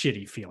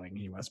shitty feeling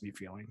he must be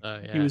feeling.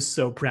 Yeah. He was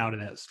so proud of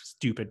that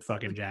stupid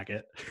fucking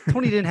jacket.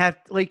 Tony didn't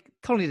have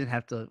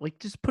to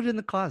just put it in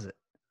the closet.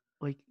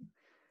 Like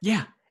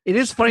Yeah. it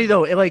is funny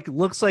though. It like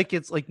looks like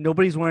it's like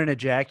nobody's wearing a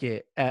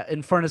jacket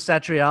in front of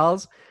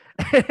Satrial's,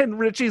 and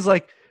Richie's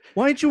like,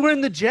 "Why aren't you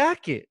wearing the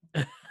jacket?"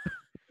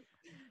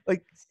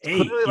 Like, Hey,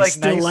 clearly, you like,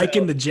 still nice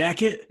liking out. the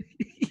jacket?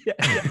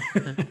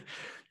 Yeah.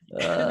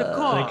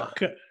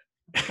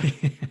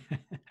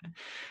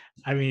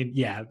 I mean,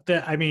 yeah.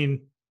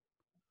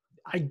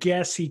 I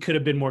guess he could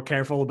have been more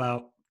careful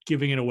about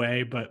giving it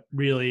away, but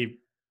really,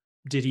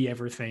 did he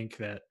ever think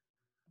that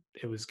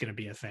it was going to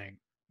be a thing?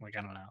 Like,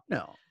 I don't know.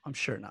 No, I'm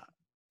sure not.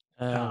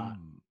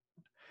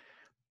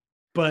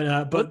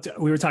 But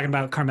we were talking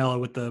about Carmela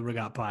with the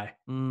regat pie,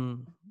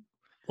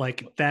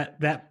 like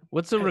that.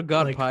 What's a uh,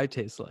 regat like- pie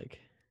taste like?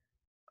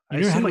 You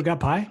never had assume, like, regat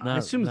pie? I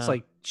assume it's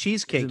like Is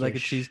cheesecake. it like a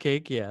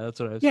cheesecake? Yeah, that's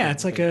what I was. Yeah,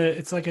 thinking.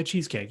 it's like a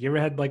cheesecake. You ever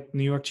had like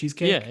New York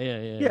cheesecake? Yeah.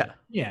 Yeah.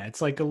 Yeah,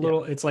 it's like a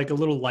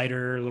little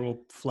lighter, a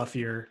little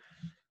fluffier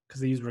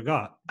because they use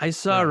regat. I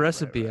saw a Right,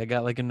 recipe. right. I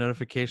got like a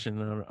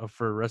notification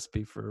for a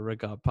recipe for a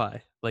regat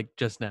pie, like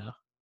just now.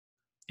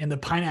 And the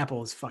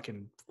pineapple is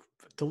fucking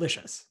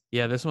delicious.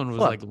 Yeah, this one was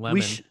Fuck, like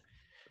lemon.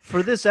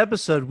 for this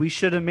episode, we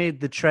should have made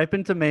the tripe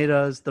and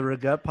tomatoes, the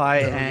regat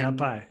pie, The regat and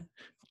pie.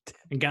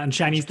 And gotten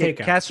Chinese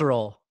takeout.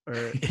 casserole. Or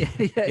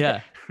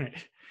yeah. Right.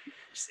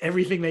 Just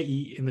everything they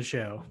eat in the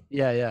show.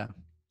 yeah.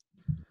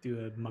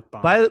 Do a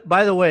mukbang.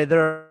 By the way,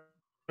 there are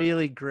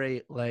really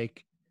great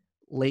like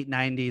late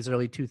 90s,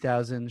 early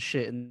 2000s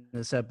shit in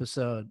this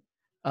episode.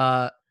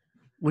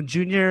 When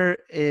Junior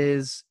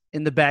is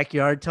in the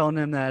backyard telling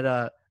him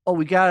that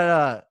we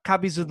got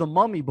copies of The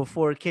Mummy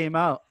before it came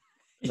out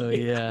Oh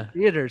yeah.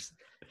 theaters.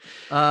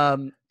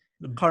 the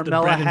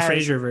Carmela Brendan has,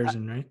 Fraser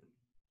version, right?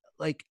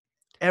 like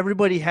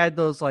everybody had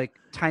those like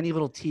tiny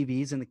little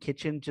TVs in the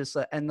kitchen, just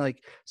and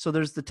like so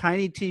there's the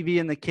tiny TV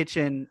in the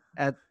kitchen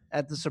at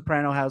the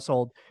Soprano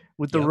household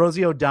with the Yep.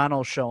 Rosie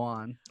O'Donnell show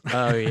on.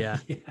 Oh yeah.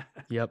 Yeah.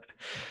 Yep.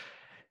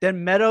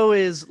 Then Meadow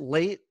is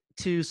late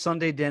to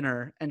Sunday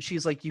dinner, and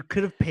she's like, "You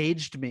could have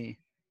paged me."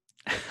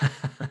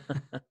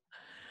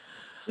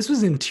 This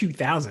was in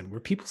 2000. Were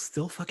people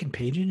still fucking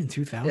paging in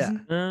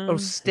 2000? Oh,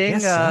 Sting,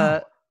 guess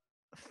so.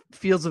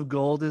 Fields of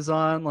Gold is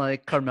on.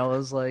 Like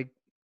Carmela's like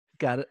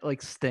got it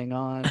like Sting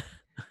on.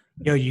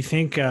 Yo, you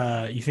think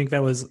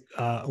that was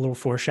a little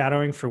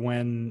foreshadowing for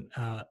when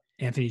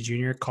Anthony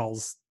Jr.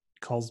 calls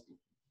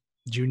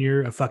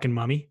Junior a fucking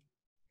mummy?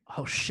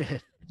 Oh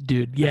shit,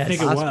 Dude, yes. I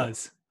think it possible.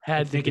 was. I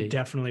Had think to be. it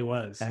definitely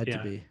was. had Yeah.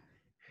 to be.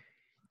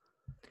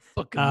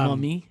 Fucking Um,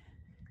 mummy.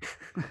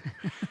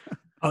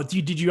 Oh,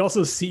 did you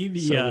also see the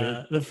So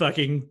weird. the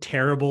fucking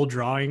terrible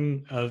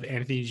drawing of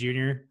Anthony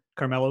Jr.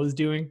 Carmelo was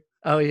doing?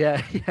 Oh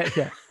yeah,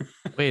 yeah.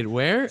 Wait,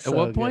 where? At so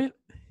what good. point?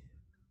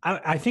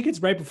 I think it's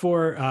right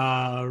before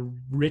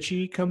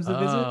Richie comes to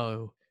visit.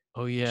 Oh.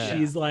 Oh yeah.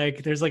 She's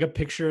like, there's like a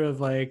picture of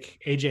like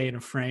AJ in a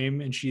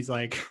frame, and she's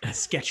like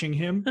sketching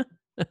him,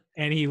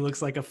 and he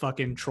looks like a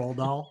fucking troll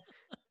doll.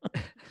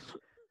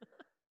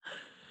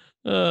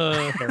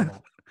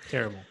 Terrible,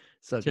 terrible.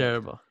 So good.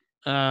 Terrible.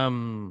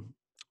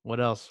 What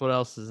else? What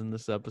else is in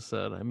this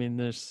episode? I mean,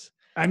 there's.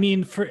 I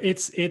mean,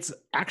 it's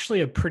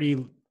actually a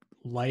pretty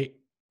light,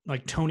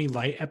 like Tony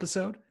light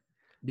episode.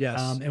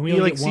 Yes. And we he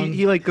only like get one.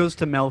 he like goes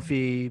to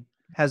Melfi,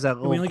 has that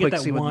we little only quick get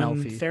that scene with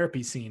one Melfi.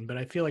 therapy scene, but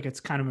I feel like it's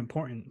kind of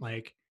important.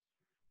 Like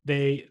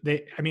they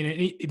I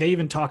mean, they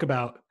even talk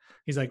about.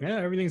 He's like, yeah,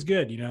 everything's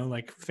good, you know,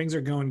 like things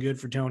are going good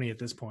for Tony at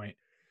this point.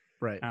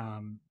 Right.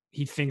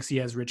 He thinks he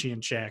has Richie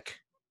in check.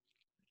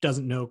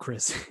 Doesn't know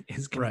Chris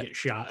is gonna Right. get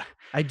shot.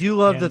 I do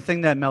love the And-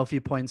 thing that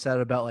Melfi points out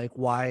about like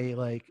why,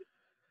 like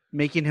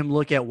making him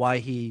look at why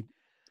he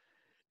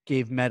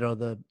gave Meadow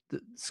the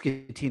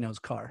Scatino's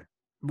car.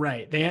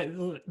 Right.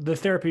 The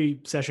therapy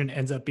session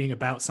ends up being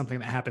about something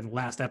that happened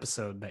last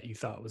episode that you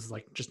thought was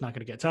like just not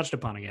going to get touched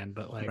upon again.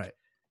 But like, Right.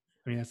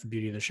 I mean, that's the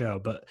beauty of the show.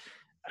 But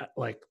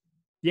like,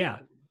 yeah,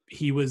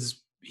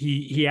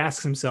 he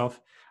asks himself.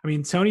 I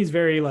mean, Tony's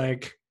very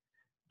like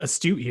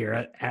astute here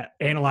at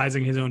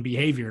analyzing his own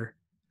behavior,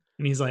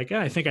 and he's like,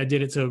 I think I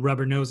did it to rub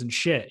her nose and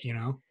shit, you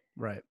know.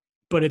 Right.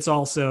 But it's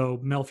also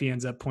Melfi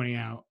ends up pointing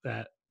out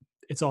that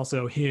it's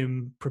also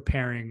him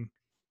preparing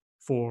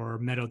for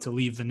Meadow to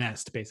leave the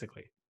nest,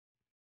 basically.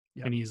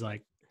 Yep. And he's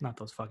like, not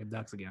those fucking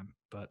ducks again.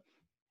 But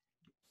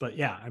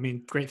yeah, I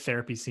mean, great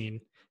therapy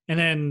scene. And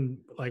then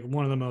like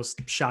one of the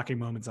most shocking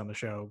moments on the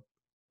show,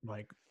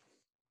 like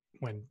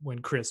when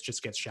Chris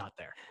just gets shot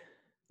there.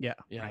 Yeah.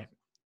 Yeah. Right.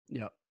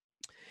 Yep.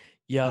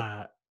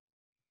 Yeah.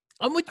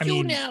 I'm with I you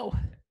mean- now.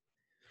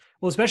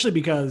 Well, especially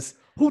because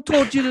Who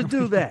told you to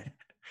do that?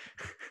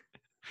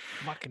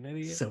 Fucking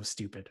idiot. so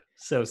stupid.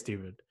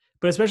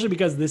 But especially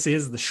because this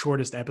is the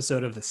shortest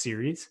episode of the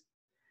series.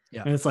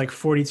 Yeah. And it's like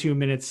 42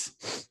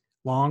 minutes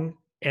long.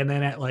 And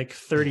then at like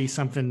 30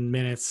 something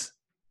minutes,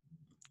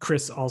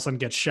 Chris all of a sudden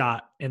gets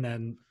shot. And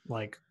then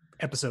like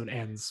episode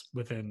ends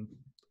within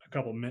a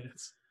couple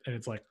minutes. And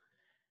it's like,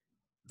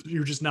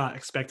 you're just not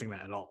expecting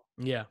that at all.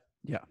 Yeah.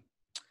 Yeah.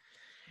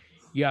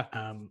 Yeah.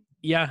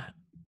 Yeah.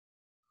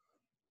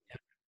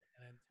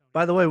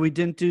 By the way, we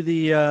didn't do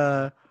the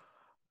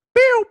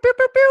pew pew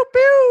pew pew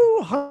pew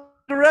Hunter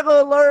regular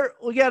alert.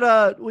 We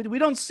got we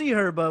don't see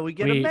her, but we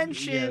get a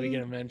mention. Yeah, we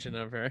get a mention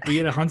of her. We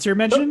get a Hunter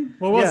mention?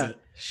 What was Yeah. it?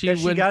 that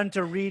she went- got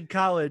into Reed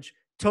College.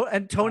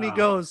 And Tony Wow.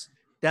 goes,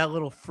 that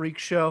little freak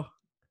show.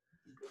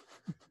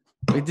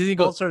 Wait, did he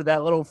go? Calls her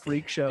that little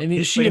freak show. And he-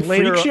 Is she a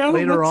later, freak show?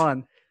 later What's-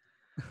 on,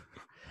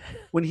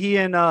 when he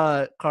and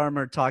Carm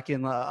are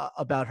talking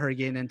about her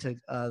getting into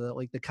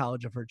the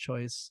college of her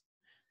choice.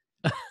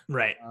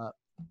 Right.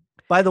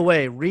 By the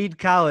way, Reed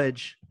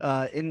College.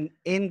 In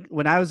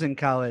when I was in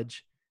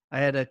college, I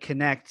had a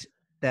connect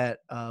that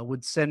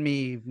would send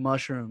me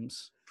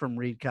mushrooms from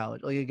Reed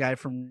College, like a guy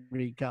from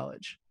Reed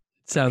College.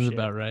 Sounds Shit.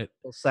 about right.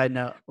 Little side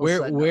note.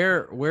 little side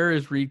note. Where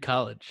is Reed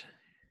College?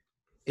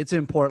 It's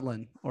in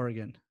Portland,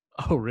 Oregon.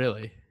 Oh,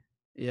 really?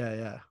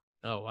 Yeah.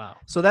 Oh, wow.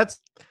 So that's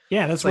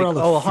Yeah, that's Like,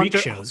 where all the freak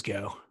Hunter- shows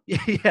go. yeah,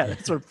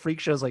 that's where freak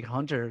shows like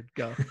Hunter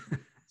go.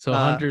 So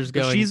Hunter's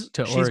but going she's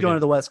to she's Oregon. going to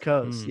the West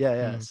Coast. Mm,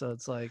 Yeah. mm. So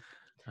it's like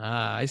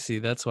I see.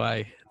 That's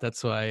why.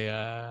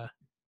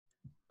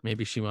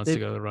 Maybe she wants They- to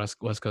go to the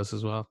West Coast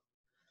as well.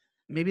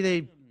 maybe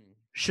they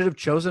should have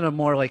chosen a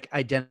more like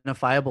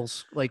identifiable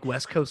like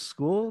West Coast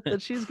school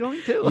that she's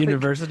going to. Like,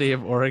 University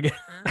of Oregon.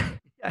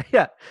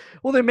 yeah.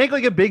 Well, they make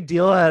like a big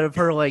deal out of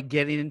her like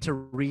getting into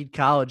Reed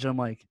College. I'm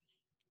like,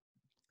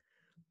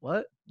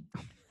 what?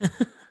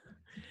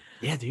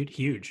 Yeah, dude,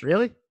 huge.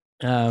 Really?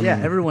 Um, Yeah.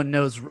 Everyone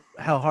knows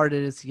how hard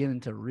it is to get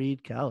into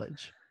Reed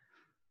College.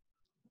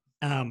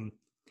 And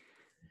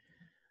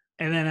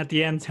then at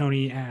the end,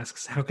 Tony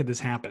asks, "How could this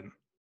happen?"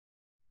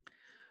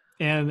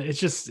 And it's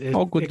just it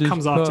How could this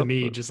comes off to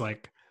me happen? just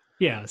like,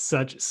 yeah,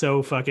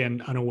 so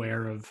fucking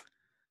unaware of,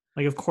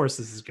 like, of course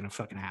this is gonna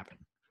fucking happen.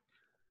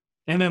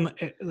 And then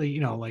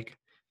you know, like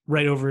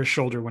right over his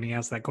shoulder when he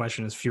asked that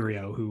question is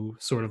Furio, who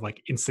sort of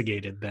like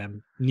instigated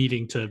them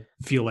needing to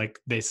feel like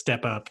they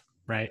step up,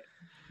 right?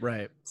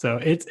 Right. So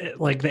it's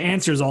like the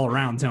answer is all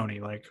around Tony.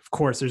 Like, of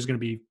course, there's going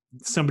to be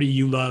somebody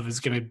you love is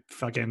going to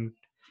fucking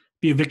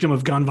be a victim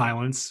of gun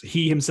violence.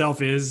 He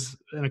himself is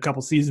in a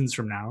couple seasons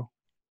from now,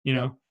 you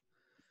know,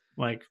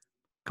 like,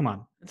 come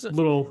on, It's a a-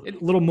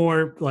 little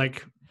more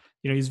like,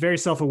 you know, he's very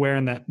self-aware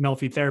in that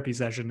Melfi therapy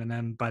session. And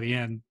then by the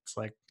end, it's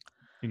like,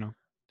 you know,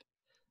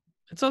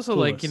 It's also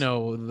like, you Clueless.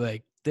 know,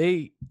 like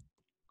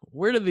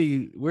where do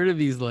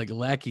these like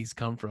lackeys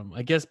come from?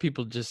 I guess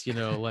people just, you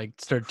know, like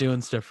start doing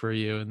stuff for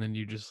you and then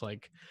you just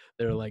like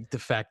they're like de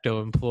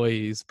facto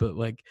employees, but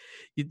like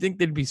you'd think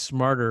they'd be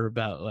smarter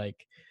about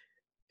like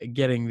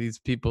getting these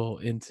people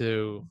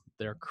into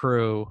their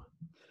crew.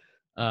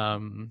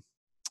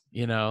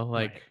 You know,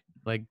 like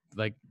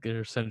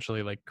they're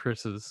essentially like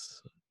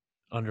Chris's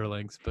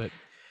underlings, but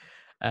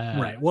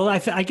right. Well,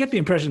 I get the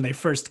impression they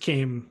first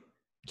came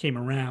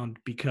around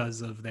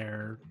because of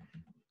their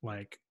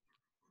like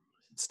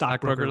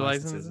stockbroker Stockbroker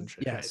licenses and licenses?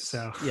 shit. right? Yes.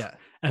 So Yeah.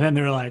 and then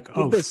they're like,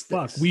 oh missed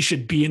fuck, this? we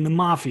should be in the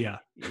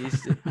mafia.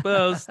 East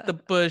Bust the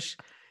bush.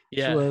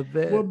 Yeah.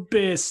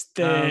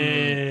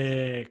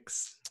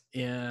 Wabbistics.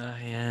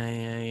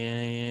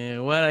 Yeah.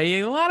 What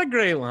a lot of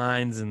great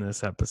lines in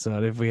this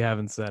episode, if we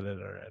haven't said it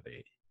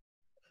already.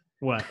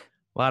 What?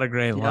 A lot of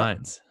great Yep.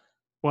 lines.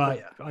 Well,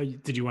 Oh, yeah.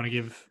 did you want to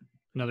give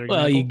another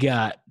Well, example? you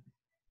got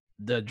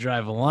the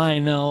drive a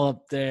Lionel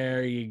up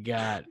there. You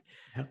got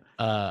Yep.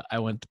 I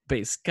went to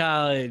Pace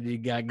College. You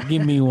got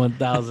give me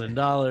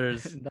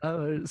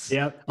 $1,000.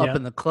 Yep. Up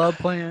in the club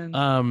playing.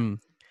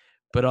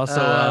 But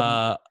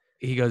also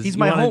he goes, he's "You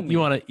my wanna- homie. You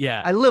want to,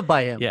 yeah, I live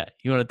by him. yeah.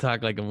 You want to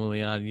talk like a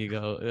Mulian? You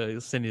go,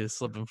 he'll send you to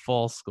slip and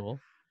fall school."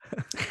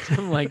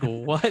 I'm like,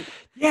 what?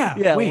 Yeah.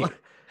 Yeah, Wait. well,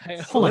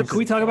 Hold on. Slip Can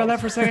we and talk about fall. that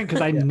for a second?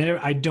 Because Yeah.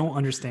 I don't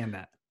understand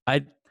that.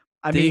 I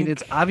I mean, think-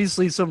 it's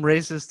obviously some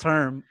racist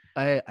term.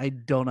 I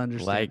don't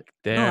understand. like it.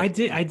 there. No,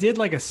 I did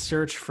like a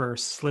search for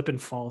slip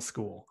and fall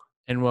school,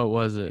 And what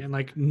was it? and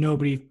like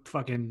nobody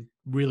fucking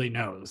really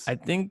knows. I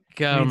think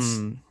mean,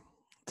 it's-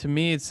 to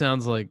me it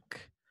sounds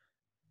like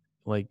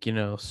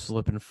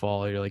slip and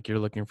fall. You're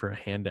looking for a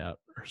handout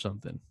or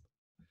something.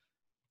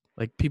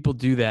 Like people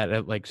do that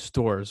at like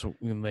stores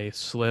when they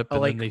slip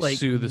Oh, and then they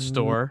sue the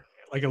store.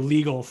 Like a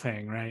legal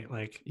thing, right?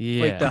 Like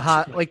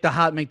Yeah. Like the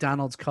hot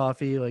McDonald's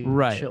coffee, like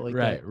right, shit like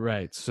right, that.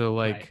 right. So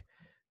like Right.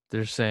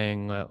 they're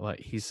saying that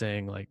he's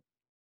saying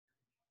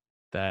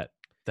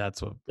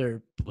that's what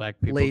They're black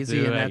people lazy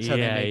do. and that's how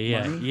they make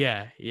yeah, money?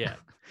 yeah.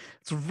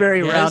 it's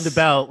very Yes.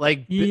 roundabout,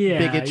 like Yeah,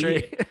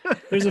 bigotry.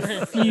 there's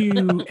a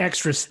few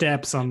extra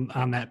steps on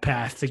that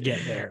path to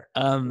get there.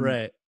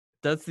 Right.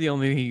 That's the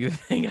only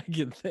thing I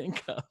can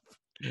think of.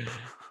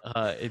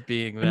 It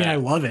being that I mean, I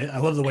love it. I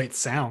love the way it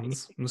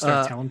sounds. I'm gonna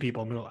start Uh, telling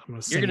people. I'm gonna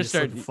you're send gonna you to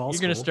slip start. and fall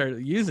You're gonna school. start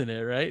using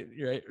it, right?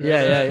 Right.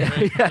 Yeah,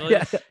 right? yeah.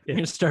 Like, You're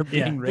gonna start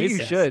Yeah, being I think you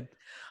racist. should.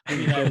 I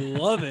mean, I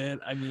love it.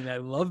 I mean, I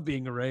love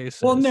being a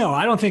racist. Well, no,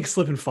 I don't think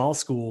slip and fall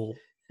school.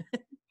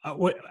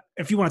 What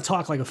if you want to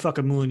talk like a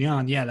fucking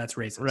Mulignan? Yeah, that's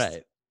racist.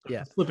 Right.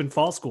 Yeah. Slip and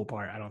fall school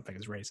part, I don't think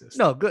is racist.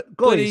 No, good.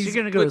 But Goalies, he's- you're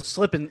gonna go to but-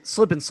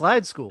 slip and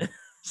slide school.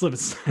 slip and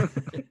slide.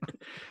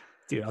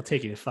 Dude, I'll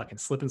take you to fucking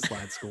slip and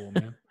slide school,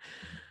 man.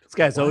 This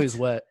guy's What? always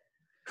wet.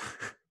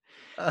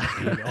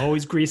 Dude,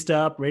 always greased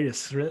up, ready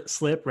to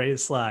slip, ready to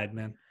slide,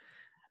 man.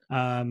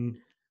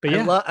 But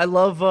yeah, I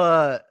love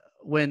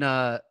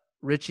when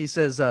Richie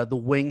says the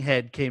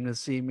winghead came to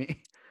see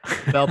me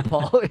about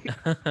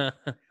Paulie.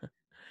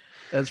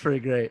 That's pretty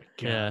great.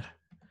 yeah.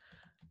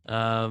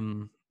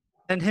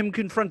 And him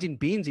confronting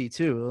Beansy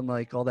too, and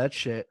like all that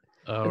shit.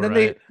 Oh, And then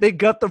right. they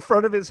gut the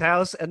front of his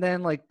house, and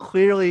then like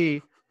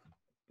clearly,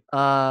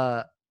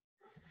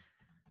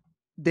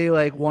 they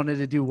like wanted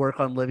to do work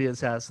on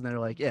Livia's house, and they're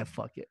like, yeah,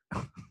 fuck it.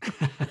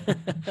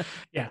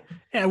 yeah,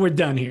 we're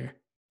done here.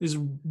 Just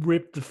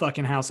rip the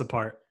fucking house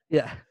apart.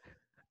 Yeah.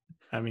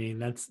 I mean,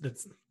 that's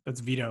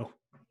Vito,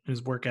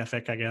 his work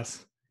ethic, I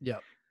guess.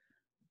 Yep.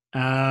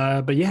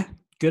 But yeah,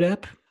 good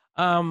app,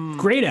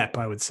 great app,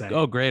 I would say.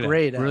 Oh, great.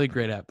 Great Really app.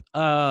 great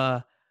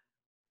app.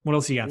 What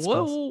else you got,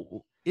 Spells?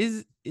 Whoa,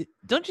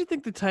 don't you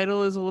think the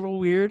title is a little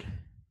weird?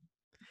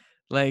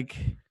 Like,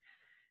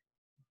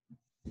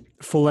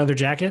 Full leather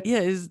jacket.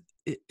 yeah, is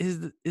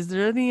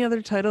there any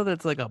other title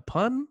that's like a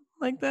pun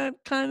like that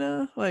kind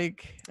of?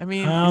 Like, I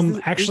mean, is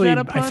Actually,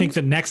 that a I think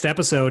the pun? next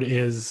episode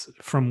is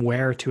From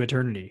Where to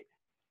Eternity,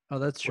 Oh,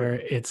 that's where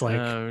true. it's like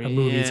Oh, a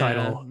movie yeah,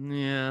 title.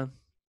 Yeah.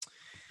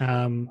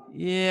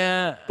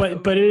 Yeah,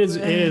 But but it is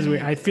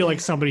weird. I feel like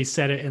somebody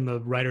said it in the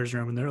writers'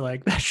 room, and they're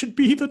like, "That should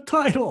be the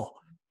title."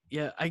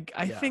 yeah, I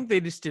Yeah. think they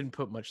just didn't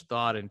put much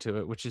thought into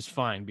it, which is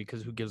fine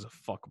because who gives a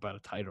fuck about a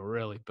title,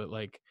 really? But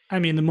like, I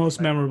mean, the most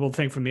memorable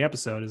thing from the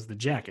episode is the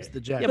jacket. It's the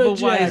yeah, jacket. The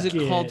but why is it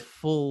called jacket.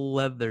 full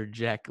leather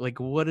jacket? Like,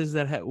 what does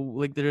that have?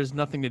 Like, there's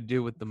nothing to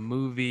do with the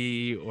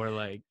movie or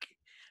like,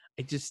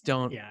 I just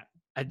don't. Yeah.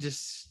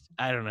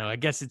 I don't know. I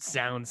guess it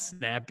sounds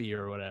snappy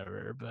or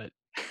whatever, but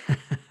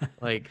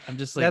like, I'm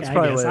just like, That's I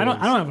probably guess. what it I don't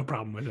is. have a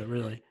problem with it,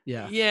 really.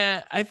 Yeah.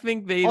 yeah, I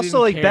think they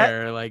Also, didn't like, that-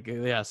 care. Like,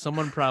 yeah,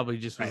 someone probably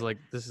just was Right. like,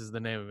 "This is the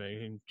name of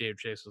it," and Dave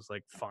Chase was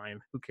like, "Fine,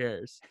 who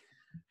cares?"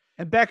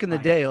 And back in the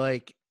Fine. day,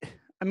 like,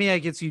 I mean, I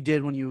guess you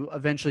did when you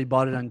eventually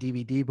bought it on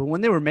DVD, but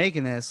when they were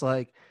making this,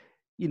 like,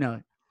 you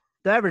know,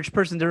 the average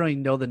person didn't really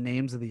know the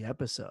names of the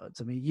episodes.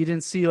 I mean, you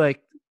didn't see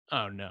like,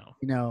 Oh no.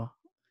 you know,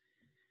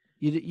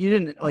 you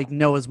didn't like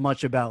know as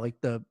much about like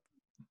the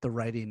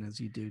writing as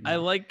you do. I now.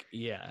 like,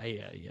 yeah.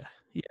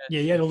 Yeah,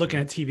 you had to look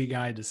at a TV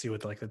guide to see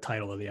what like the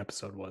title of the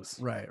episode was.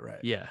 right.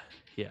 Yeah.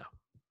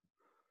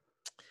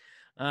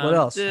 What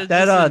else? just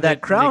That some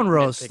that crown nitpicky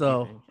roast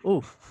though. thing.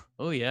 Ooh,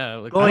 Oh yeah.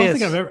 Like, Oh, I don't yes.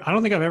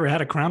 think I've ever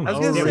had a crown I was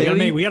roast. gonna Yeah,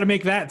 say- we got to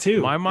make that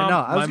too. my mom. no,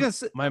 I was my- gonna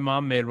say. My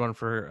mom made one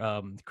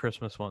for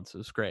Christmas once. It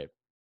was great.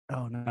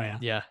 Oh no, Oh yeah.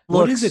 Yeah.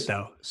 What is Looks it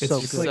though? so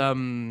just good.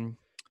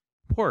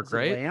 It's pork, Is it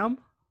right? lamb?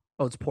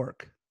 Oh, it's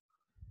pork.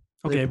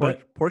 Are they okay,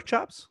 pork, pork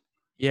chops.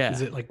 Yeah.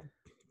 is it like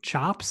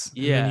chops? And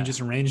then Yeah. you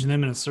just arrange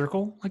them in a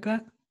circle like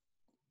that.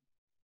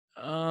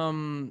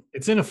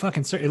 It's in a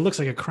fucking circle. It looks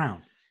like a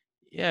crown.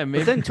 Yeah,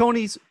 maybe.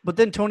 But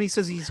then Tony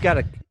says he's got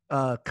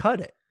to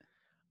cut it.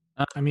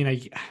 I mean,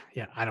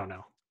 I don't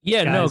know.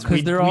 yeah, no, Guys,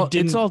 because they're all.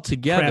 didn't It's all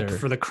together. prep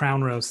for the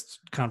crown roast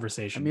I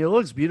conversation. mean, it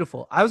looks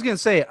beautiful. I was gonna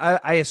say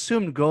I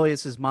assumed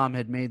Goliath's mom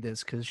had made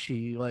this because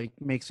she like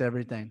makes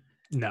everything.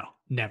 No,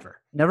 never.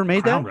 Never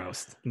made Crown that.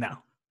 roast. No.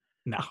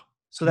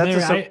 So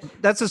that's Mary,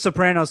 that's a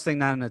Sopranos thing,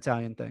 not an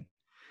Italian thing.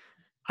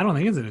 I don't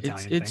think it's an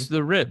Italian It's thing.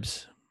 the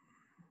ribs.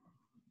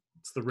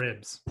 It's the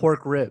ribs.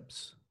 Pork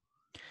ribs.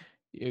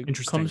 It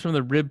Interesting. comes from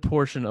the rib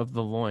portion of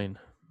the loin.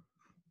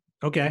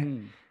 Okay.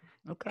 Mm,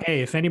 okay.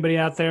 Hey, if anybody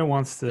out there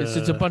wants to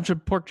It's a bunch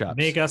of pork chops.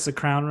 make us a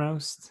crown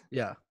roast,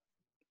 Yeah.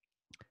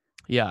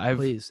 Yeah,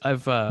 Please.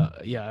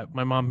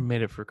 my mom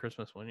made it for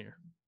Christmas one year.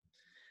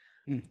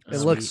 It Sweet.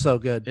 looks so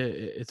good.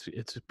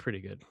 It's pretty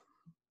good.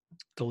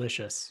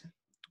 delicious.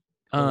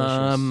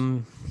 Yeah,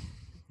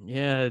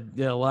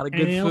 a lot of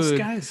good Anything else, food.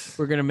 guys?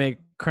 We're gonna make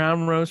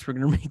crown roast. We're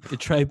gonna make the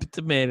tripe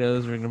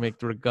tomatoes. We're gonna make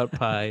the gut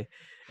pie,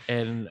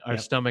 and our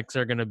Yep. stomachs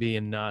are gonna be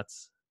in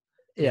knots.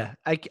 Yeah.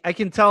 I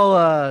can tell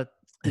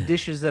the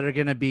dishes that are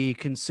gonna be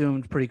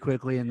consumed pretty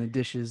quickly and the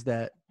dishes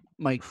that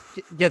might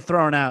get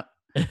thrown out.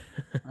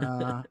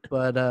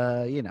 But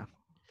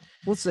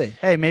we'll see.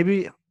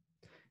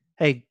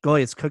 Hey,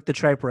 Goliath, cook the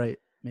tripe right.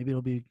 Maybe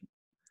it'll be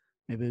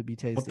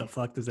tasty. What the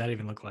fuck does that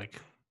even look like?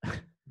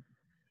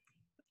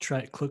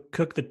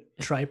 Cook the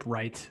tripe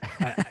right.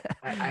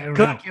 I don't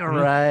Cook know. it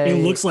right.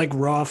 It looks like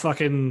raw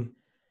fucking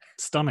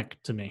stomach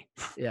to me.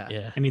 Yeah.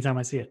 Yeah, Anytime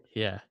I see it.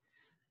 yeah.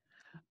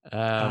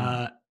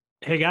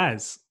 Hey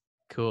guys,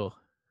 Cool.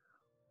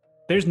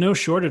 there's no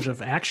shortage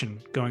of action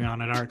going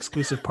on at our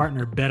exclusive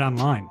partner, Bet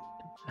Online.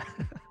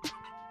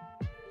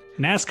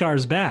 NASCAR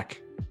is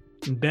back.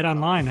 And Bet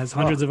Online has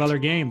hundreds of other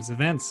games,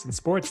 events, and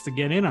sports to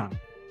get in on.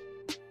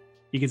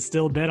 You can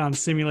still bet on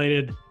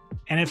simulated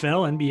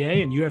NFL,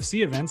 NBA, and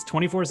UFC events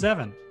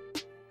 24/7.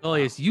 Oh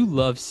yes, you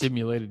love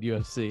simulated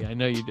UFC. I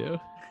know you do.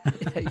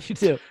 Yeah, you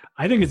do.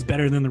 I think it's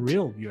better than the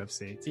real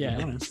UFC, to be Yeah,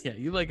 honest. yeah.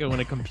 You like it when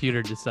a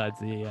computer decides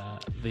the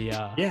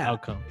Yeah.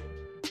 outcome.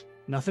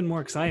 Nothing more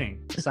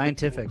exciting.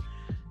 Scientific.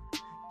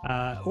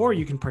 Or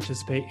you can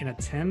participate in a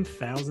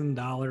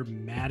 $10,000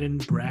 Madden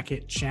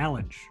Bracket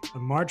Challenge, a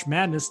March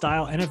Madness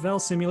style NFL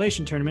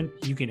simulation tournament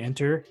you can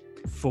enter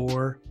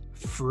for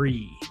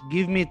free.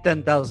 Give me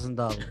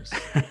 $10,000.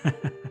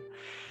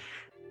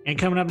 And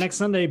coming up next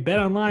Sunday, Bet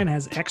Online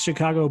has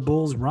ex-Chicago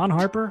Bulls Ron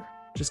Harper.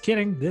 Just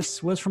kidding.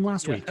 This was from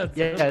last week.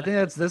 Yeah, I think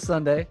that's this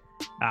Sunday.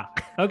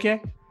 Okay.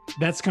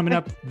 That's coming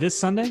up this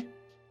Sunday.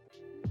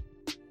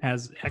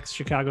 Has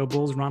ex-Chicago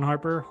Bulls Ron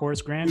Harper,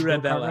 Horace Grant, You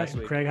read Bill that Cartwright, last and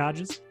week. Craig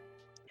Hodges.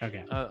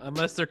 Okay.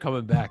 Unless they're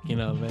coming back, man.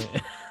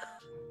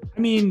 I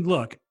mean,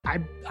 look,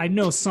 I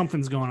know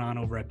something's going on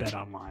over at Bet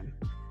Online.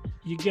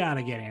 You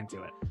gotta get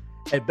into it.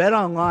 Hey, Bet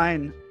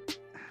Online.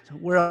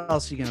 Where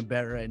else are you gonna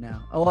bet right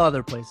now? A lot of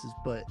other places,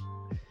 but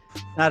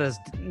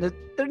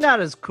they're not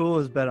as cool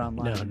as Bet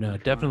Online. No,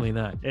 definitely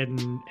not.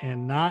 And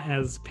not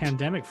as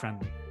pandemic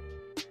friendly.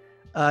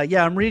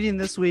 Yeah, I'm reading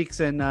this week's,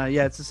 and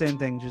yeah, it's the same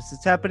thing. Just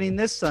it's happening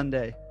this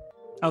Sunday.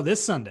 Oh,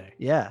 this Sunday.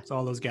 Yeah, It's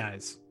all those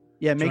guys.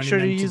 yeah. Make Joining sure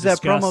to them to use that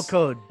promo discuss-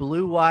 code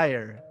Blue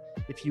Wire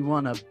if you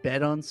want to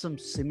bet on some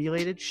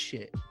simulated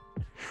shit.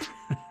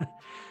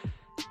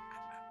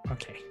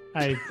 Okay.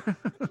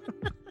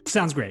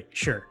 Sounds great.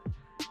 Sure.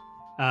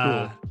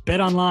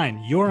 Bet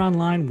Online, your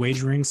online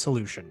wagering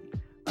solution.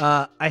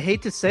 I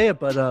hate to say it,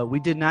 but we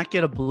did not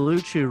get a Blue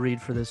Chew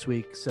read for this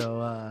week,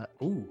 so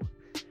Ooh.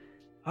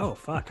 Oh,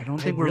 fuck. I don't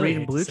think we're really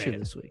reading hate to Blue say Chew it.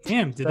 this week.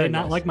 Damn, did Sorry, they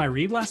not guys. like my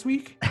read last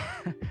week?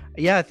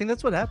 Yeah, I think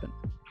that's what happened.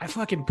 I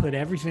fucking put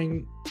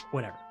everything.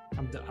 Whatever.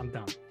 I'm done.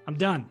 I'm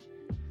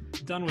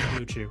done with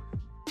Blue Chew.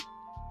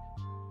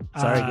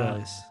 Sorry, Uh,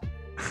 guys.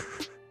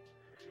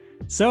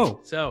 So,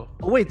 So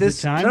Oh wait, Is it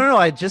this time? no.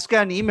 I just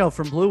got an email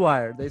from Blue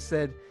Wire. They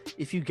said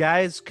if you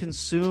guys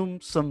consume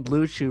some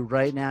Blue Chew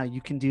right now, you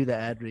can do the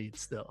ad read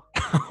still.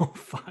 oh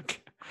fuck,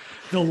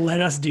 they'll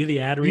let us do the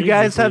ad read. You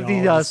guys have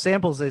the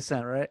samples they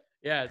sent, right?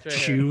 yeah, it's right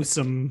here. chew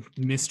some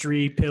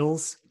mystery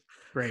pills.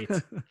 Great,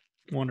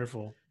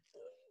 wonderful.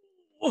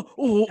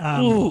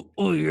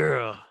 Oh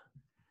yeah.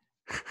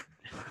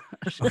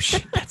 Oh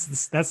shit, that's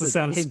the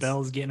sound of Hints.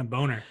 spells getting a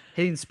boner.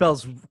 Hitting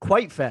spells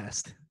quite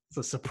fast. It's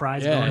a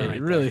surprise Yeah, boner. it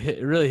Right really there.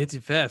 it really hits you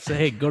fast. So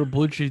hey, go to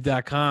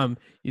bluechew.com,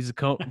 use the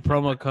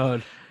promo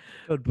code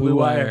Code Blue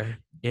Wire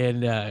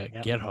and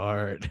Yep. get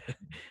hard.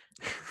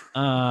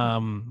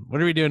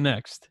 What are we doing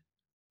next?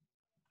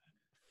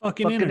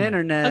 Fucking Fucking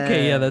internet.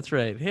 Okay, yeah, that's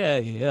right.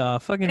 Yeah,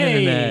 fucking Hey,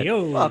 internet.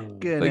 yo. Fucking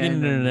Fucking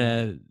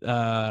internet.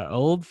 internet.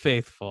 Old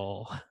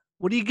faithful.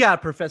 What do you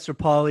got, Professor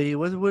Pauly?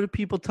 What are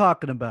people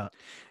talking about?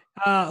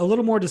 A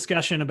little more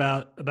discussion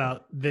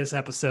about this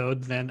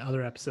episode than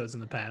other episodes in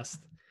the past.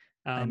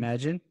 I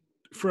imagine.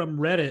 From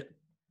Reddit,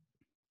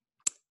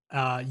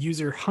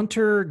 user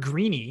Hunter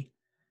Greeny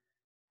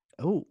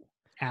Oh,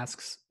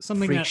 asks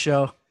something freak that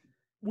show.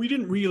 we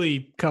didn't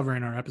really cover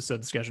in our episode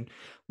discussion.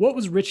 What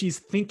was Richie's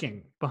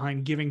thinking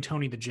behind giving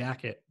Tony the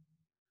jacket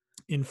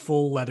in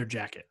full leather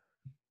jacket?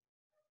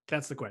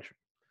 That's the question.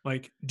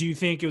 Like, do you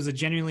think it was a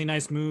genuinely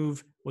nice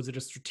move? Was it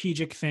a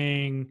strategic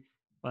thing?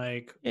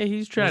 Like, Yeah,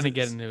 he's trying Was to it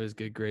get s- into his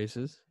good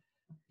graces.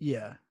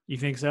 Yeah. you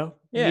think so?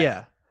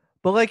 Yeah.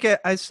 But like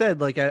I said,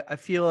 like I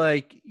feel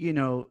like,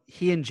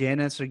 he and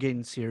Janice are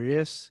getting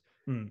serious.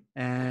 Hmm.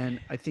 And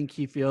I think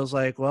he feels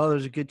like, well,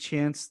 there's a good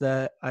chance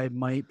that I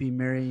might be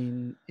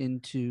marrying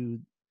into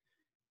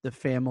the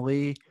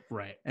family.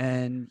 Right.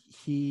 And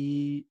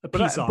A but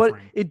peace but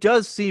offering. it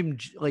does seem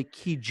like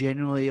he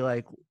genuinely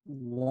like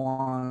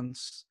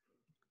wants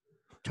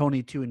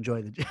Tony to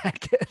enjoy the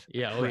jacket.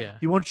 Yeah. Oh Right. yeah.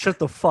 He won't shut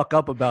the fuck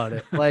up about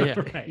it. Like, Yeah.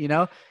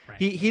 Right. Right.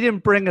 he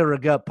didn't bring a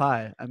ragut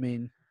pie. I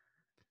mean,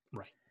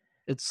 Right.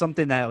 it's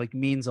something that like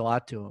means a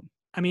lot to him.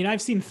 I mean,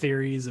 I've seen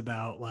theories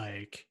about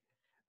like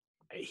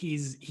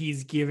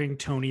he's giving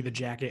Tony the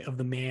jacket of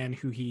the man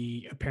who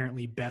he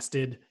apparently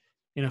bested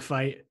in a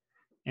fight.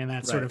 And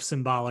that's sort Right. of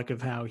symbolic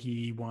of how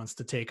he wants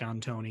to take on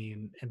Tony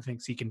and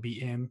thinks he can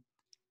beat him.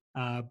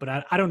 But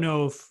I don't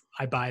know if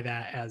I buy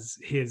that as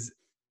his,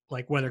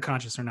 like, whether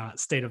conscious or not,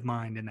 state of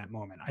mind in that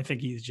moment. I think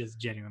he's just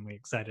genuinely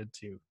excited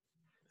to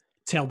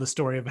tell the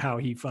story of how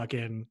he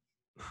fucking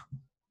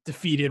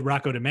defeated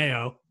Rocco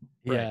DeMeo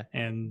Yeah.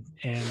 and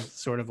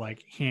sort of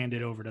like hand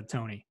it over to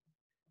Tony.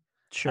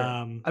 Sure.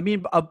 Um, I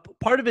mean, a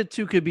part of it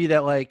too could be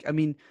that, like, I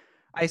mean,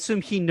 I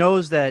assume he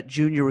knows that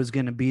Junior was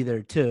going to be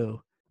there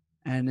too,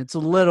 and it's a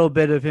little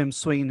bit of him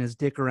swinging his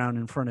dick around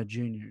in front of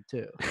Junior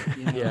too.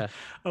 you know? Yeah.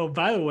 Oh,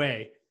 by the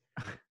way,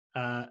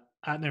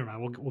 never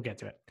mind. We'll get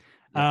to it.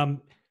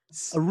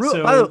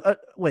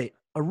 Wait,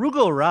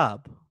 arugula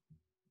Rob.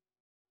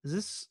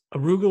 Is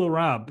Arugula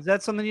Rob,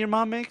 that something your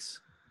mom makes?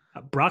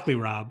 broccoli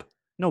Rob.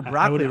 No, I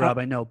broccoli would- Rob.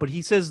 I know, but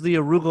he says the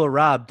arugula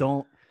Rob.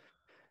 Don't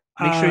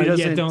make sure he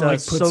doesn't don't like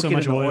put soak so it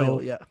much in the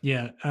oil. Yeah.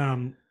 Yeah.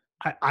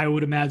 I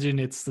would imagine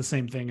it's the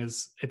same thing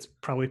as it's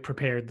probably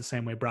prepared the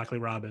same way broccoli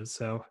Rob is.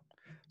 So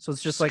So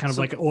it's just like kind of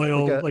some- like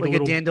oil, like a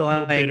little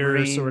dandelion bitter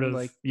green, sort of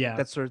like yeah.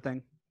 that sort of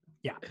thing.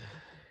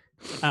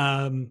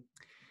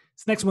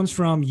 This next one's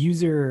from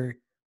user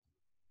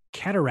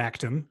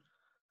Cataractum.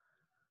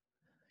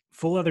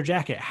 Full leather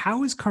jacket.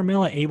 How is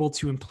Carmela able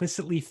to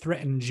implicitly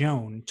threaten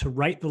Joan to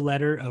write the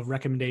letter of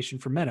recommendation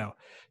for Meadow?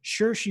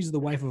 Sure, she's the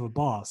wife of a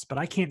boss, but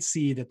I can't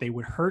see that they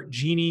would hurt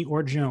Jeannie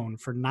or Joan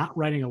for not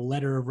writing a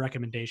letter of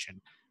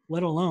recommendation,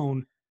 let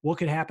alone what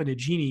could happen to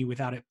Jeannie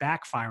without it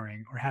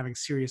backfiring or having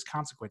serious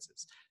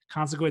consequences.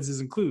 Consequences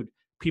include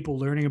people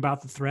learning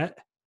about the threat,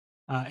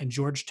 and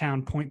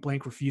Georgetown point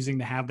blank refusing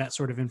to have that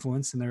sort of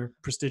influence in their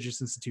prestigious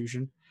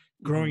institution,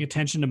 growing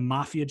attention to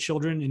mafia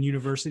children in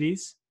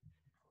universities.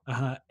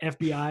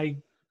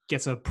 FBI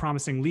gets a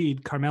promising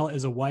lead. Carmela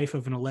is a wife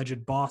of an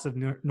alleged boss of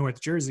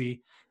North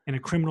Jersey, and a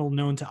criminal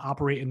known to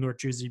operate in North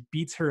Jersey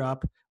beats her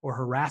up or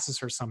harasses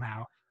her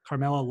somehow.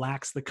 Carmela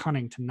lacks the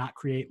cunning to not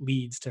create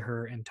leads to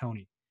her and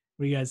Tony.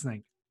 What do you guys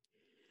think?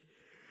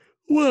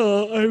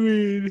 Well, I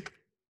mean,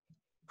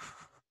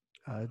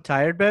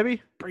 Tired,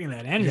 baby? Bringing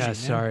that energy. yeah. man.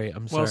 Sorry,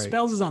 I'm sorry. Well,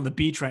 Spells is on the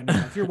beach right now.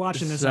 If you're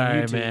watching this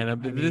Sorry, on YouTube, man. I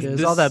mean,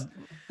 Because all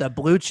that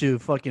blue chew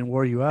fucking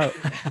wore you out.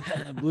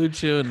 Blue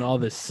Chew and all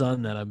this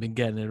sun that I've been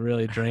getting, it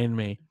really drained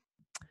me.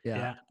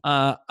 yeah.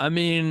 I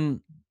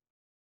mean,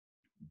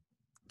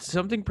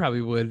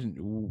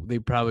 they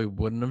probably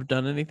wouldn't have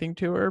done anything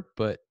to her,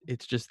 but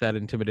it's just that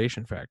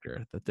intimidation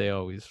factor that they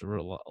always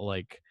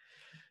like.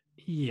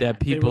 Yeah, That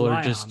they people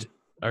rely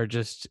are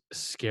just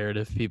scared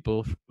of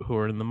people who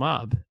are in the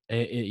mob,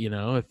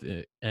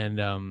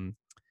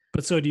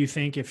 But so do you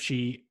think if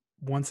she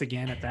once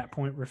again at that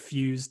point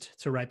refused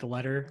to write the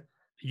letter,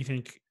 you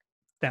think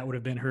that would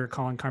have been her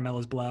calling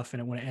Carmela's bluff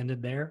and it would have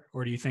ended there?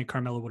 Or do you think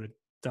Carmela would have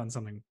done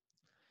something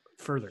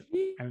further?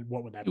 And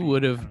what would that he be?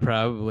 would I have don't know.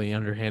 probably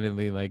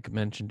underhandedly like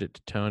mentioned it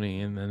to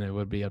Tony, and then it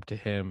would be up to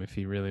him if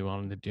he really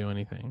wanted to do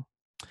anything.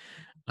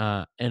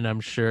 And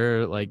I'm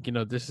sure, like,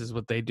 this is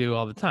what they do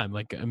all the time.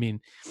 Like, I mean,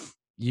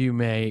 you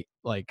may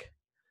like,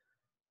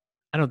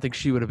 I don't think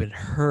she would have been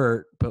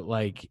hurt, but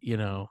like,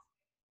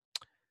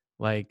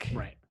 like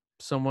Right.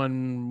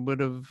 someone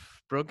would have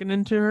broken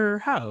into her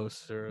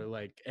house or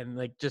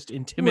just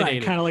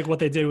intimidated. Right. Kind of like what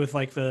they did with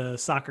like the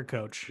soccer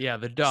coach. Yeah,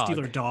 the dog.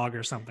 Steal her dog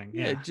or something.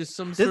 Yeah, Yeah. just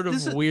some This- sort of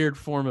this is- weird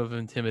form of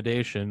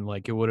intimidation.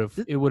 Like it would have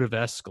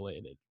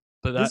escalated.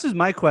 But This is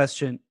my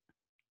question.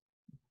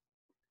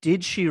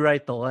 Did she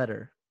write the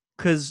letter?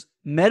 Because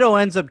Meadow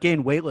ends up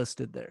getting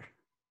waitlisted there.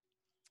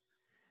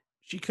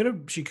 She could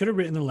have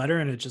written the letter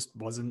and it just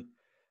wasn't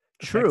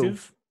True.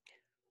 effective.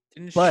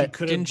 But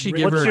didn't she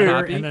written give her the a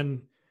letter copy? and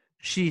then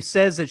She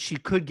says that she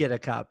could get a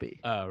copy,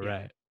 Oh, Yeah.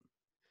 right.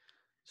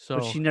 So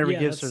but she never Yeah,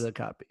 gives her that's- the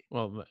copy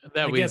well, I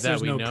that we guess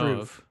there's no know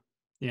proof. of.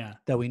 Yeah.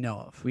 that we know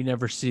of. We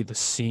never see the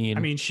scene.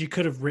 I mean, she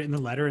could have written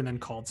the letter and then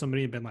called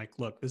somebody and been like,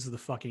 look, this is the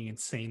fucking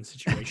insane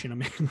situation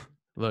I'm in.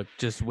 look,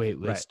 just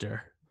waitlist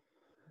her.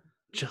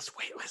 Just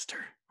waitlist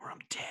her or I'm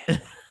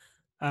dead.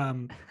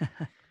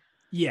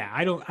 Yeah,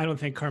 I don't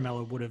think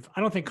Carmela would have.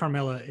 I don't think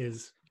Carmela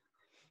is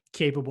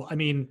capable. I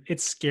mean,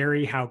 it's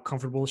scary how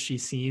comfortable she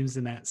seems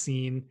in that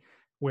scene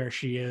where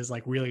she is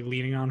like really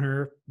leaning on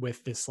her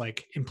with this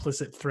like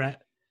implicit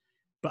threat.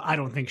 But I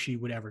don't think she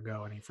would ever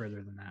go any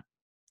further than that.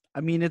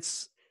 I mean,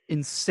 it's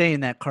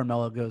insane that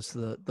Carmela goes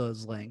to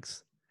those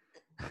lengths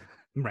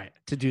Right.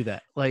 to do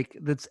that. Like,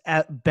 that's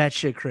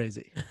batshit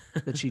crazy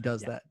that she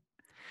does Yeah. that.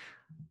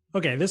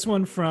 Okay, this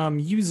one from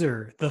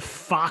user the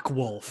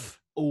Fockwolf.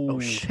 Oh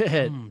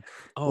shit!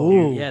 Oh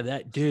Ooh. yeah,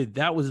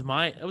 that was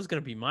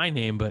gonna be my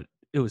name, but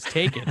it was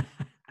taken.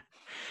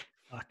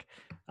 Fuck.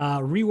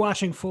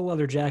 Rewatching Full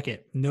Leather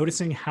Jacket,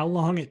 noticing how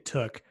long it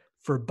took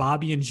for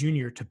Bobby and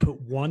Junior to put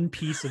one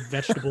piece of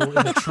vegetable in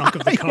the trunk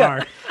of the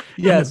car.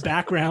 Yes. And the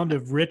background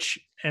of Rich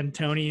and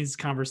Tony's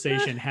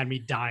conversation had me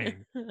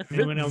dying.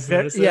 Anyone else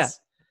notice this? Yeah.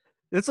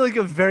 It's like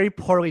a very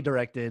poorly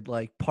directed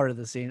like part of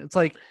the scene. It's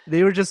like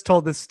they were just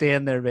told to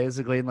stand there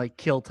basically and like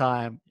kill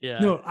time. Yeah.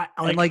 No,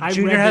 I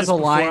Junior read has this a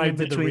before line I in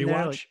did the between there,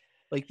 rewatch.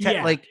 Like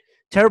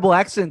terrible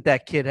accent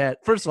that kid had.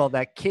 First of all,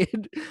 that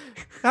kid,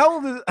 how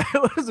old is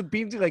was it?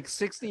 Being like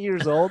 60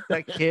 years old?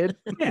 That kid.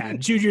 Yeah,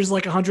 Junior's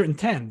like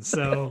 110.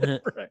 So,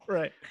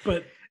 right.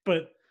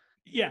 but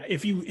yeah,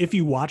 if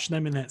you watch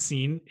them in that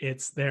scene,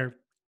 it's there.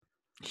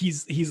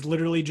 He's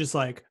literally just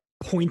like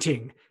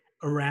pointing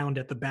around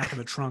at the back of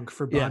the trunk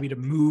for Bobby to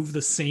move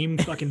the same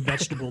fucking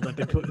vegetable that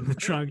they put in the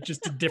trunk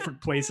just to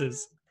different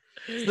places.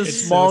 The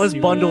It's so smallest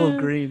stupid. bundle of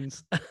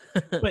greens.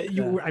 But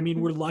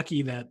we're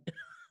lucky that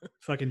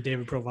fucking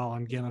David Proval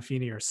and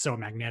Gandolfini are so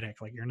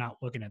magnetic. Like you're not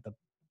looking at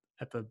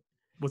the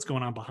what's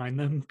going on behind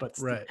them, but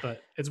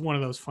it's one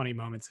of those funny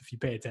moments if you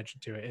pay attention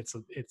to it.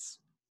 It's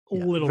a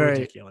little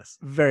ridiculous.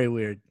 Very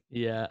weird.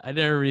 Yeah, I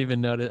never even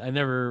noticed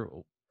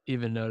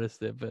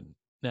it, but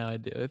now I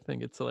do. I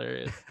think it's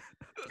hilarious.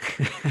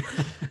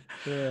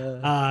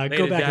 Go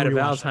Beta back died and of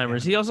rewatch that,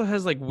 Alzheimer's. yeah. He also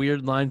has like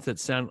weird lines that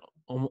sound.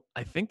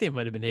 I think they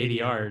might have been 80 ADR.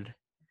 yard.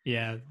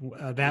 Yeah,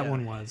 that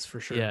one was for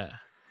sure.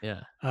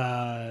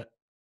 Yeah.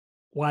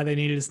 Why they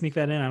needed to sneak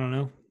that in, I don't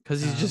know.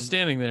 Because he's just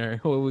standing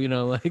there. Well,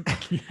 like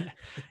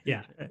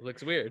yeah. it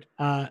looks weird.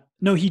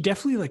 No, he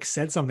definitely like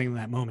said something in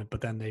that moment,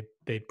 but then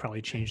they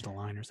probably changed the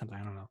line or something.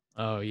 I don't know.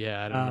 Oh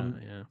yeah, I don't know.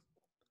 Yeah.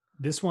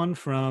 This one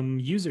from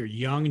user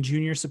Young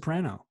Junior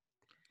Soprano.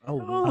 On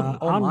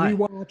on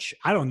rewatch,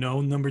 I don't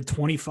know, number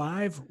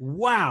 25.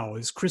 Wow,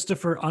 is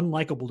Christopher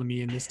unlikable to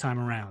me in this time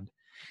around?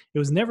 It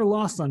was never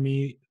lost on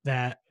me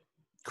that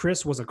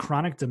Chris was a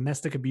chronic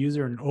domestic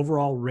abuser and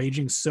overall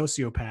raging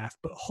sociopath,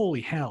 but holy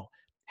hell,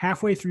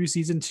 halfway through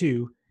season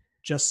 2,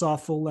 just saw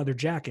Full Leather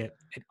Jacket,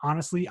 and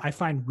honestly, I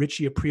find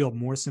Richie Aprile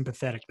more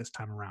sympathetic this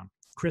time around.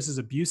 Chris is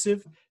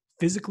abusive,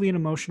 physically and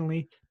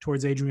emotionally,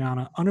 towards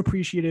Adriana,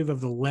 unappreciative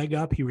of the leg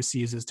up he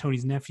receives as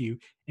Tony's nephew,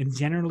 and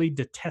generally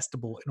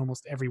detestable in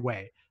almost every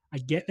way. I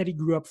get that he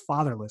grew up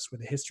fatherless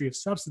with a history of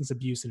substance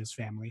abuse in his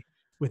family.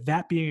 With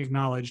that being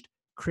acknowledged,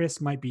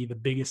 Chris might be the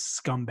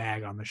biggest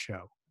scumbag on the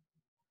show.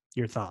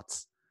 Your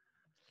thoughts?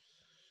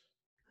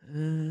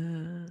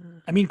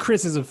 I mean,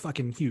 Chris is a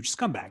fucking huge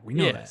scumbag. We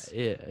know this.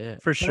 Yeah.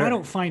 For But sure. I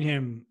don't find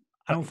him.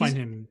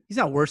 He's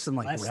not worse than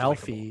like less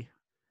Ralphie.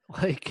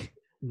 Like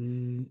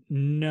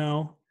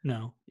No.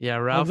 Yeah,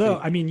 Ralphie. Although,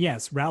 I mean,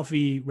 yes,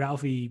 Ralphie,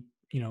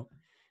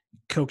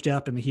 coked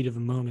up in the heat of the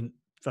moment,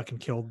 fucking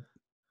killed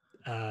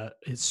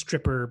his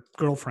stripper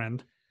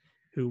girlfriend,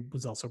 who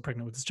was also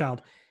pregnant with his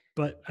child.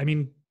 But I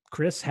mean,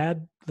 Chris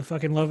had the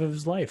fucking love of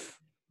his life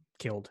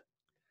killed,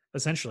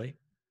 essentially.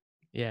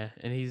 Yeah,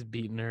 and he's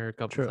beaten her a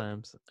couple True.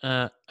 times.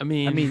 I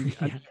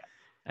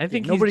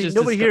think nobody he's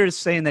just here is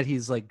saying that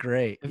he's like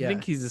great. I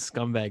think he's a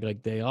scumbag.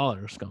 Like they all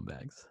are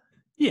scumbags.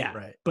 Yeah,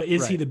 Right, But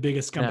is he right. the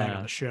biggest scumbag No,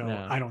 on the show?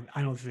 no. I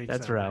don't think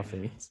That's so.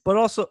 Ralphie. But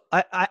also,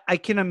 I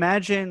can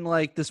imagine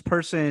like this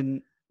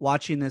person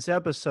watching this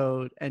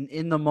episode and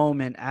in the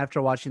moment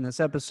after watching this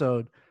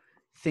episode,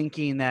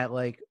 thinking that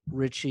like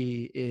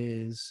Richie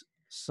is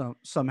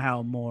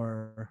somehow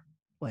more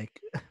like,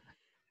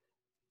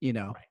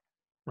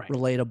 Right.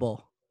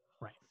 relatable.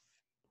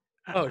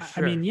 Oh,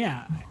 I mean, sure.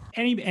 yeah.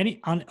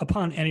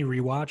 Upon any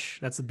rewatch,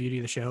 that's the beauty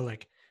of the show.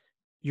 Like,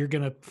 you're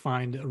gonna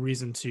find a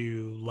reason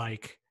to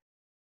like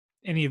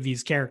any of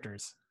these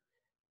characters,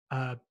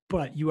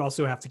 but you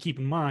also have to keep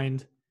in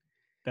mind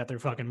that they're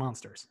fucking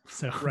monsters.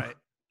 So,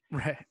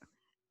 Right.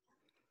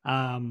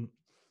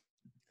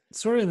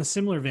 Sort of in a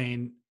similar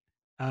vein,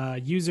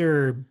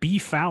 user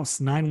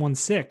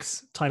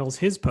bfaust916 titles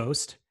his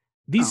post,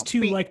 "These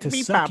two like to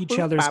suck each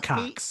other's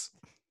cocks."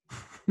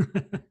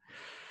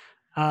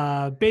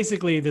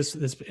 Basically, this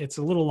it's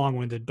a little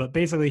long-winded, but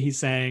basically he's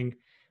saying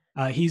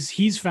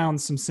he's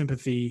found some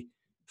sympathy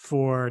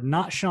for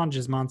not Sean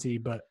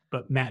Gismonti, but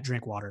Matt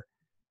Drinkwater,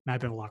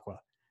 Matt Bevilacqua,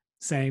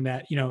 saying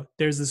that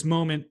there's this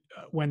moment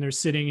when they're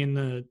sitting in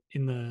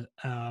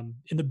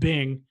the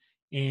Bing,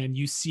 and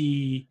you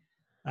see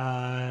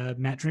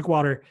Matt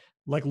Drinkwater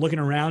like looking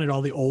around at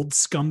all the old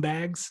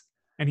scumbags,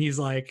 and he's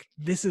like,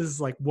 "This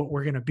is like what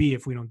we're gonna be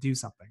if we don't do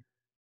something."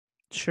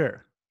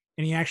 Sure.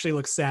 And he actually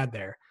looks sad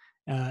there.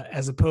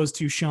 As opposed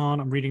to Sean,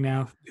 I'm reading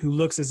now, who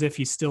looks as if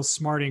he's still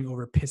smarting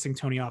over pissing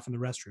Tony off in the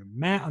restroom.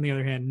 Matt, on the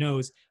other hand,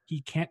 knows he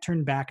can't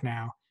turn back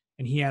now,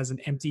 and he has an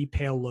empty,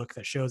 pale look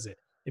that shows it.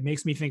 It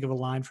makes me think of a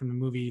line from the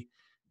movie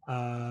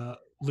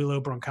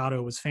Lilo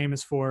Brancato was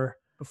famous for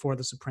before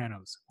The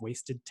Sopranos: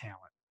 wasted talent.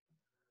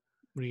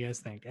 What do you guys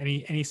think?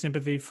 Any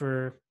sympathy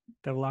for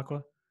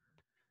Bevilacqua?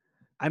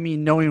 I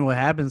mean, knowing what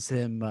happens to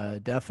him,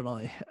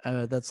 definitely.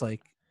 That's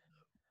like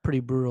pretty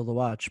brutal to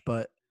watch.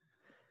 But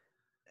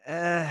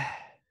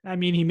I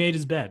mean, he made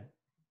his bed.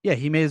 yeah,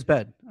 he made his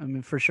bed. I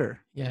mean, for sure.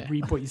 Yeah.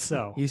 Reap what you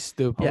sow. He's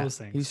stupid. All those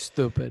things. He's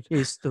stupid.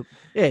 He's stupid.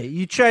 Yeah,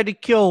 you tried to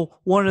kill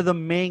one of the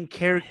main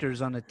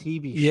characters on a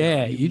TV show.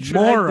 Yeah, you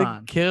tried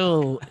moron. to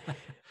kill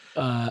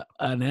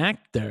an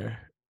actor.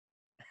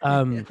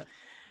 In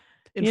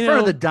you front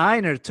of know, the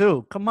diner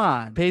too. Come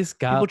on. Pace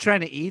People got trying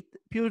to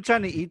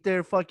eat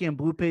their fucking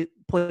blue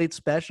plate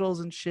specials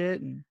and shit.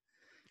 And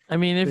I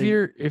mean,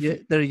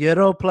 if their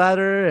gyro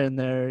platter and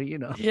their,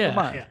 yeah, come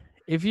on. Yeah.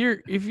 if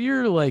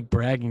you're like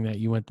bragging that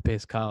you went to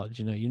Pace College,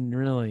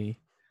 you're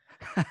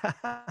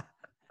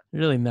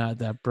really not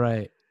that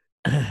bright.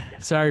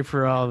 Sorry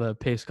for all the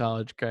Pace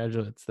College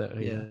graduates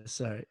that Yeah,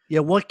 sorry.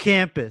 Yeah, what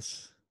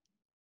campus?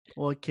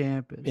 What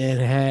campus?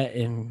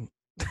 Manhattan.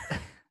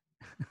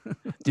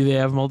 Do they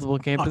have multiple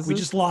campuses? Fuck, we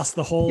just lost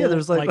the whole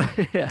there's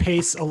yeah.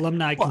 Pace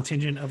alumni Well,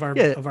 contingent of our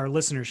yeah. of our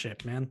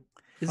listenership, man.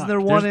 Isn't Fuck. there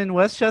one in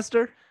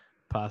Westchester?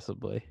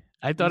 Possibly.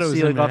 I thought it You was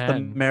see, in like off the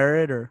Manhattan.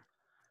 Merit or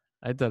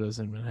I thought it was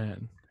in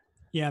Manhattan.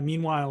 Yeah.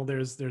 Meanwhile,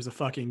 there's a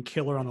fucking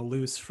killer on the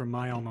loose from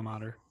my alma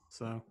mater.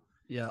 So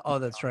yeah. Oh,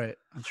 that's right.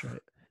 That's right.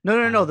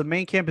 No. The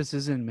main campus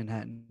is in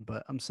Manhattan,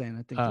 but I'm saying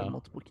I think there Oh. are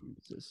multiple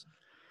campuses.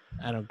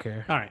 I don't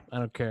care. all right. I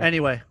don't care.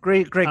 Anyway,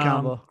 great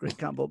combo. Great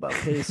combo about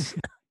Pace.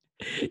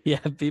 Yeah,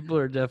 people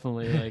are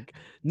definitely like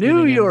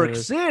New getting York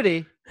into-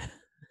 City.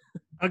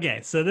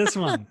 Okay, so this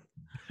one.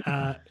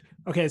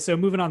 Okay, so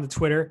moving on to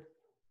Twitter.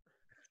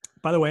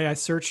 By the way, I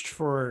searched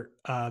for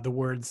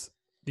the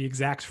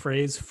exact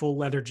phrase "full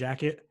leather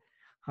jacket"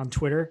 on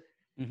Twitter,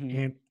 Mhm.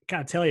 and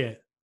gotta tell you,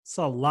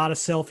 saw a lot of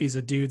selfies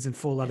of dudes in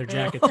full leather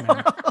jackets,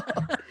 man.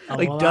 A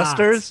Like lot.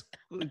 dusters,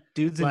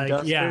 dudes in Like,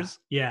 dusters.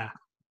 yeah.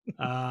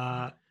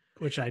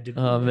 Which I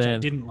didn't. Oh, which I man.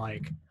 didn't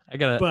like. I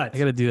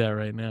gotta do that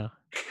right now.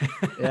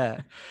 Yeah.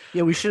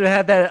 We should have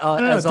had that No,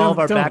 as all of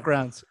our don't.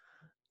 backgrounds.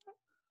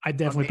 I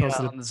definitely on the,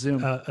 posted on the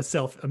Zoom.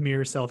 a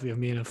mirror selfie of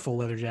me in a full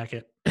leather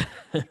jacket.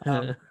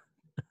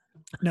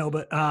 No,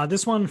 but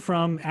this one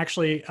from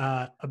actually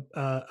a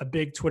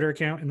big Twitter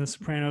account in the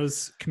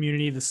Sopranos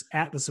community, this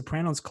at the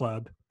Sopranos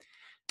Club.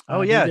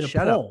 Oh, they yeah, did a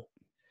shout out. poll,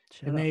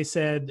 and they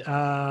said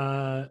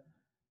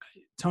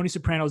Tony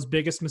Soprano's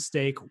biggest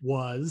mistake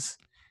was,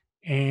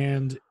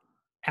 and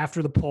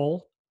after the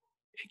poll,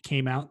 it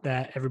came out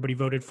that everybody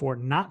voted for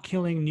not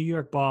killing New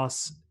York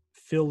boss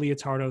Phil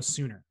Leotardo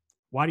sooner.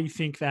 Why do you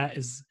think that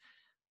is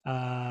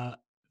the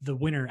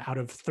winner out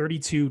of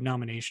 32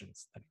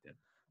 nominations that he did?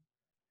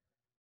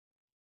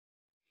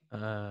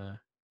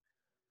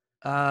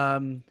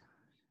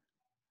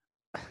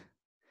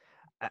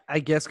 I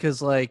guess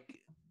because like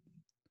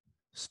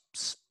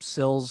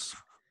Sil's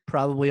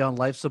probably on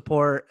life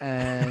support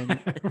and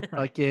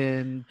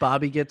fucking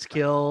Bobby gets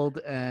killed,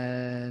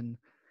 and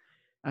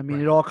I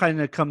mean it all kind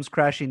of comes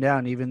crashing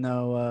down. Even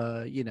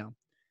though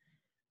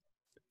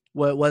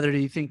whether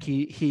you think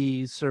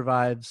he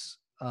survives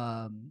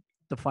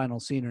the final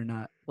scene or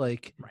not,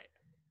 like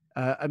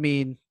I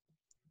mean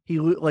he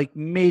like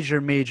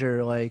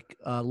major like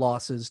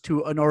losses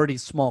to an already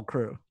small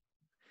crew.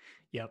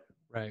 Yep.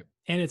 Right.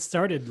 And it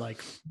started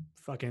like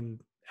fucking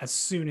as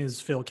soon as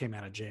Phil came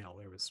out of jail,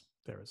 there was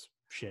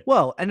shit.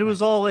 Well, and it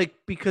was all like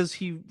because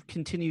he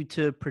continued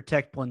to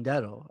protect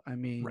Blundetto. I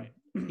mean, Right.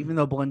 even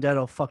though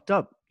Blundetto fucked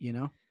up,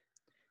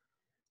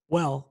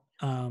 Well,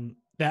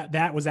 that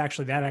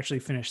actually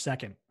finished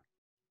second,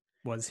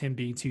 was him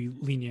being too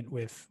lenient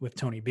with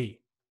Tony B.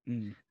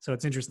 Mm. So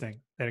it's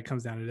interesting that it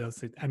comes down to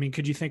those. I mean,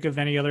 could you think of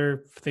any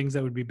other things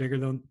that would be bigger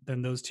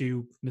than those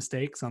two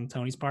mistakes on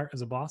Tony's part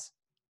as a boss?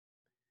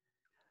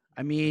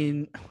 I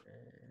mean,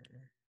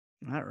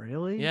 not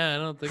really. Yeah, I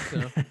don't think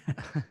so.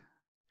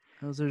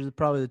 Those are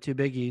probably the two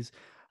biggies.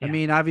 I Yeah.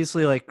 mean,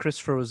 obviously, like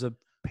Christopher was a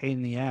pain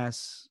in the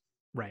ass.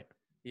 Right.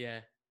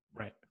 Yeah.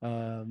 Right.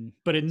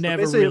 But it so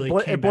never basically really came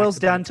it back boils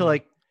to down bite to him.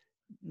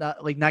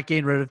 like not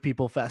getting rid of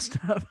people fast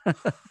enough,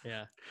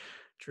 Yeah.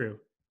 True.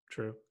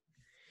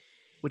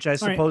 which I right.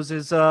 suppose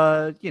is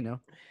the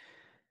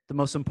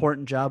most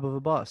important job of a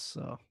boss.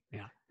 So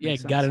Yeah,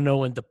 Makes gotta sense. know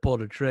when to pull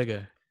the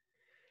trigger.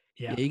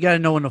 Yeah. you got to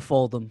know when to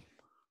fold them.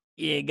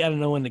 Yeah, you gotta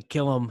know when to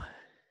kill him.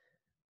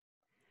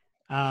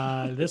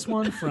 This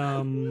one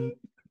from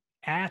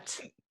at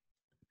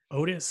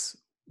Otis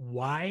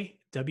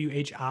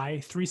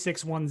YWHI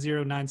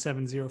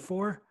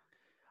 36109704.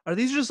 Are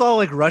these just all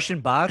like Russian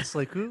bots?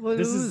 Like who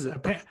This who is it?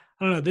 I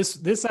don't know.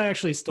 This I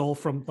actually stole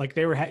from like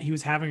he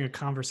was having a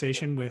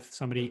conversation with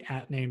somebody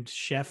named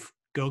Chef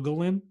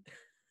Gogolin.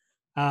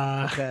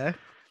 Okay.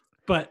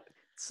 But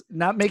It's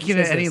not making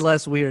says it any this.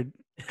 less weird.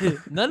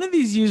 None of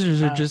these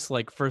users are just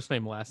like first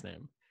name, last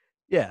name.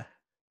 Yeah.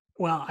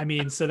 well, I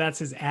mean, so that's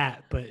his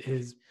but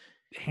his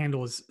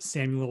handle is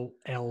Samuel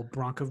L.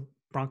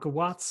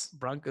 Bronkowitz.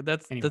 Bronco.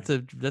 That's Anyway.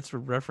 that's a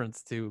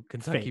reference to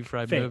Kentucky Fake,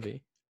 Fried fake.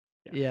 Movie.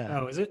 Yeah.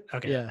 Oh, is it?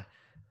 Okay.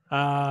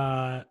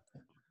 Yeah.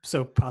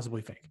 So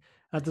possibly fake.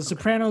 The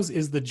Sopranos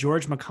is the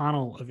George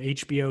McConnell of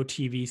HBO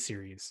TV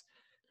series.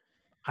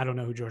 I don't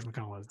know who George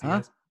McConnell is. Do you Huh?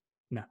 guys?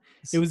 No.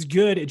 It was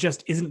good. It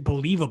just isn't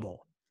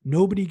believable.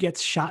 Nobody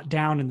gets shot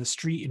down in the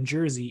street in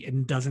Jersey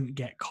and doesn't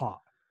get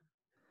caught.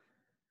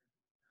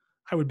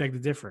 I would beg to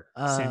differ.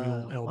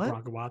 Samuel L.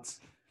 What? Bronkowitz.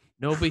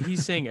 No, but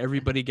he's saying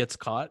everybody gets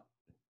caught.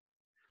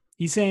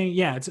 He's saying,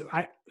 yeah.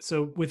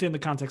 So within the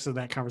context of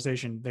that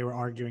conversation, they were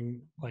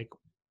arguing like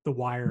The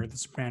Wire or The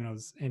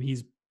Sopranos, and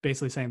he's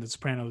basically saying The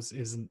Sopranos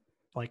isn't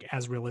like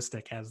as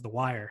realistic as The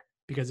Wire,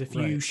 because if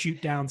you Right.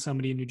 shoot down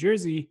somebody in New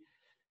Jersey,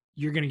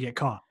 you're gonna get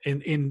caught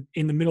in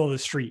the middle of the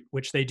street,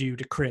 which they do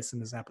to Chris in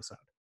this episode.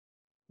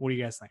 What do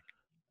you guys think?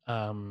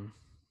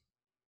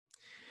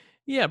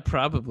 Yeah,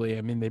 probably.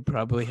 I mean, they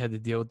probably had to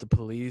deal with the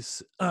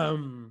police.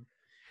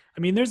 I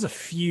mean, there's a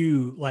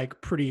few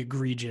like pretty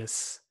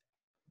egregious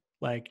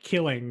like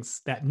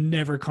killings that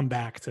never come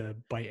back to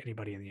bite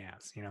anybody in the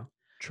ass, you know?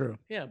 True.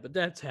 Yeah, but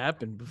that's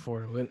happened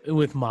before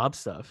with mob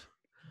stuff.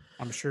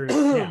 I'm sure.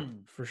 Yeah,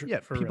 for sure.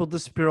 Yeah, for people real.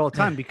 disappear all the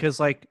time because,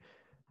 like,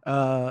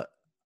 I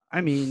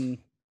mean,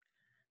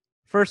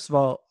 first of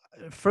all,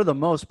 for the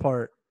most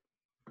part,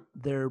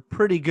 they're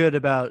pretty good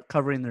about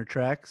covering their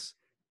tracks.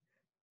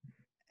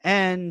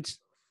 And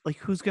like,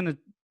 who's gonna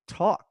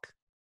talk?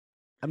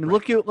 I mean,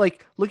 look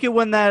at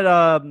when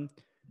that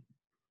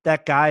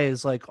guy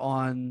is like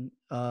on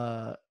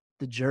the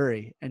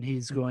jury and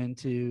he's going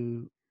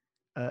to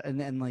and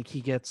then like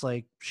he gets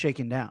like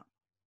shaken down.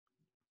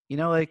 You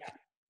know, like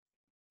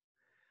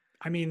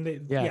I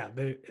mean, Yeah.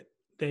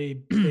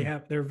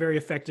 they're very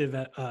effective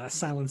at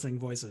silencing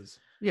voices.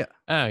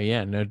 Oh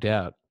yeah, no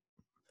doubt.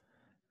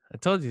 I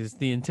told you it's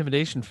the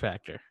intimidation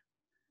factor.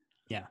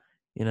 Yeah.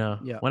 You know,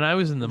 Yeah. when I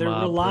was in the They're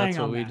mob, relying that's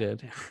what on we that.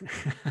 did.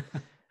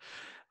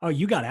 Oh,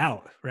 you got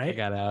out, right? I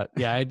got out.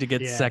 Yeah, I had to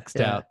get Yeah. sexed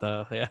Yeah. out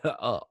though. Yeah.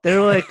 Oh.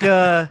 they're like,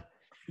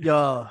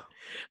 yo,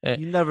 Eh.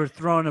 you never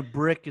thrown a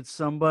brick at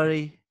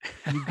somebody.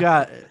 You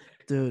got it,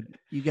 dude.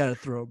 You got to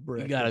throw a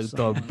brick. You at gotta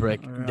throw a someone,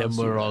 brick, or then else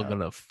we're you're all out.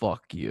 gonna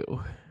fuck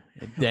you.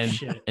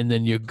 Shit. And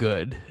then you're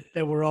good.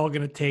 That we're all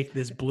gonna take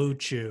this blue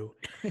chew.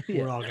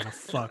 Yeah. We're all gonna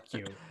fuck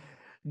you.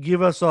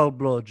 Give us all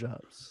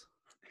blowjobs.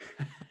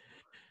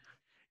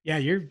 Yeah,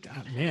 you're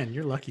man.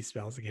 You're lucky,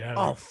 Spells, to get out of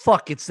Oh there.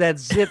 fuck! It's that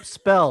zip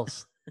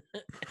spells.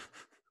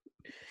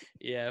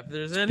 Yeah, if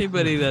there's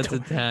anybody that's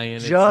Italian,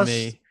 Just-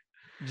 it's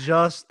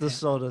Just the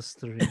soda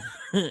stream.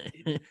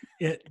 me.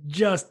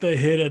 Just the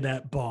hit of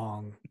that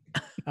bong.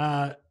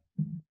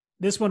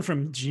 This one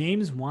from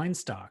James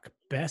Weinstock.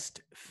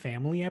 Best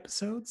family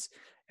episodes.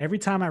 Every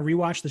time I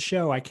rewatch the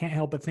show, I can't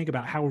help but think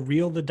about how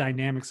real the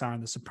dynamics are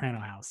in the Soprano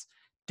house,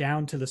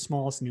 down to the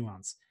smallest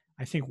nuance.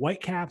 I think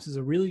Whitecaps is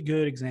a really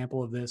good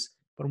example of this,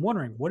 but I'm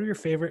wondering, what are your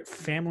favorite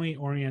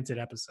family-oriented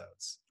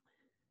episodes?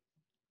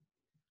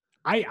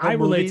 I relate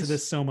to movies?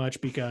 this so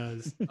much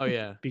because Oh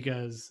yeah.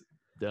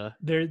 Duh.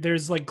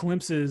 there's like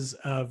glimpses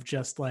of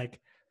just like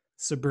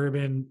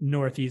suburban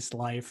Northeast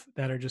life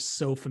that are just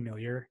so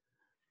familiar.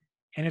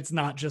 And it's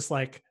not just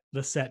like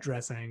the set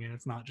dressing, and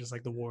it's not just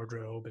like the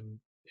wardrobe and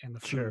the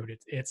food. Sure.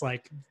 It's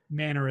like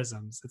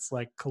mannerisms. It's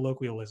like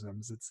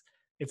colloquialisms.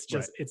 It's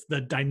just it's the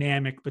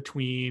dynamic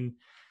between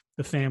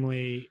the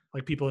family,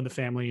 like people in the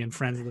family and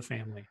friends of the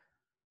family.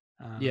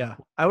 Yeah,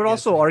 I would you guys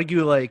also think?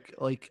 argue like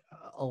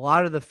a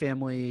lot of the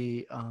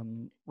family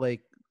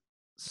like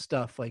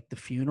stuff, like the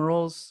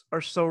funerals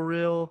are so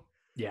real.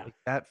 Yeah. Like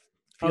that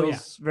Oh, yeah.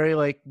 feels very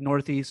like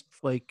Northeast,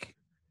 like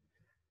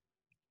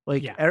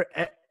Yeah.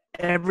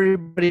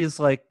 everybody's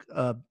like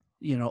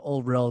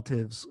old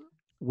relatives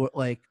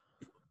like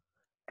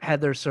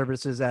had their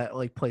services at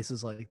like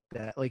places like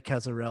that, like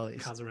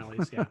Casarelli's.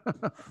 Casarelli's, yeah.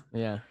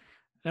 Yeah.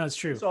 No, it's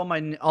true. So all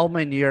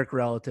my New York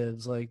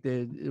relatives, like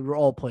they were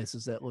all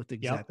places that looked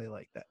exactly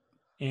like that.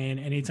 And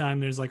anytime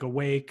there's like a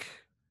wake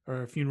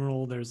or a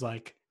funeral, there's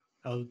like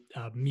a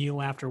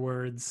meal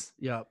afterwards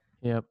Yep.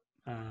 Yep.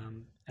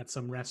 at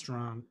some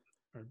restaurant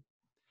or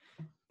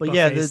But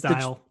yeah, buffet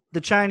style.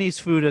 the Chinese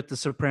food at the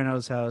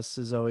Sopranos house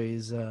is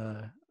always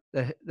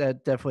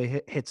that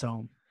definitely hits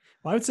home.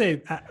 Well, I would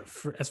say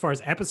as far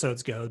as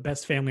episodes go,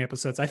 best family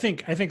episodes. I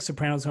think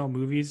Sopranos home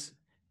movies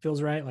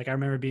feels right. Like I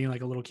remember being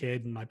like a little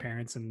kid and my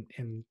parents and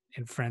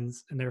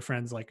friends and their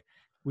friends, like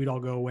we'd all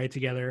go away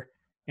together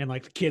and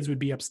like the kids would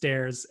be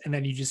upstairs and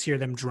then you just hear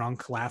them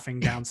drunk laughing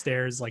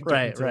downstairs, like getting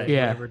Right, to right.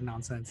 Yeah. whatever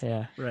nonsense.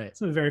 Yeah. Right.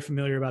 Something very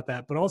familiar about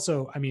that. But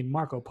also, I mean,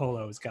 Marco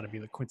Polo has got to be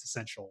the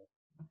quintessential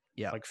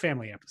like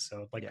family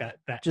episode. Like Yeah.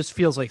 that Just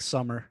feels like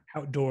summer.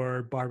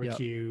 outdoor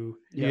barbecue.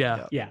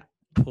 Yeah. Yeah.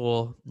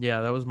 Pool. Yeah,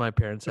 that was my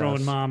parents' Throwing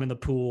house. mom in the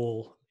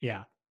pool.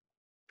 Yeah.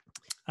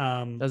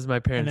 That was my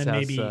parents' then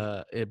house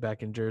maybe-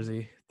 back in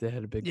Jersey. They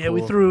had a big Yeah,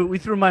 pool. we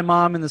threw my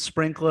mom in the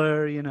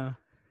sprinkler, you know.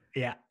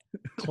 Yeah.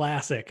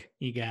 Classic,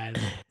 you guys.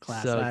 So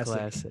Classic.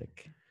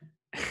 classic.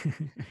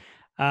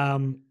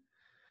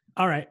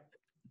 All right.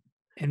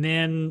 And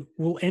then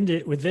we'll end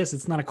it with this.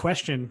 It's not a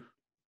question,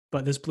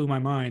 but this blew my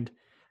mind.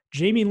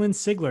 Jamie Lynn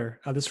Sigler,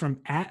 this is from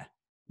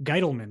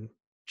 @Geitelman,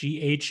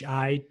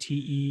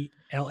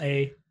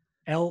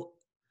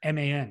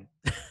 GHITELALMAN.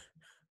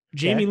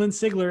 Jamie Lynn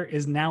Sigler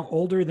is now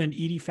older than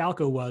Edie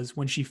Falco was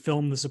when she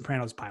filmed the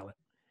Sopranos pilot.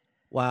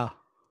 Wow.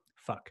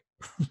 Fuck.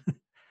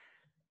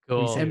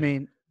 Cool. I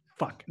mean,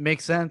 Fuck.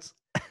 makes sense.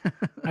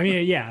 I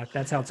mean, yeah,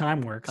 that's how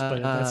time works,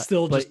 but that's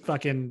still just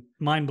fucking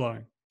mind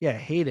blowing. Yeah, I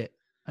hate it.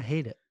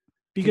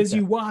 Because that.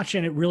 you watch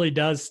and it really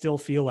does still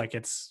feel like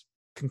it's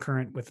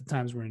concurrent with the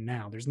times we're in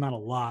now. There's not a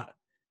lot.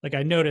 Like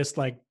I noticed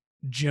like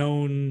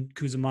Joan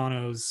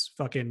Cusimano's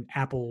fucking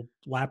Apple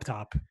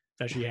laptop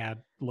that she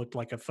had looked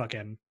like a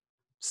fucking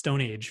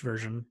Stone Age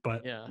version.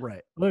 But Yeah.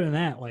 Right. other than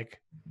that, like,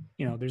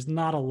 you know, there's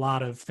not a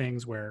lot of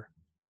things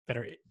that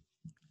are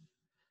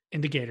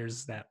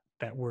indicators that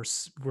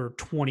we're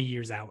 20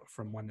 years out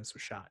from when this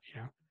was shot,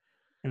 you know?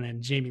 And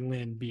then Jamie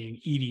Lynn being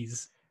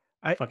Edie's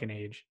fucking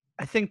age.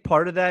 I think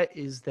part of that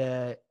is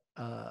that,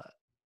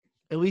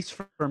 at least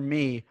for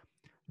me,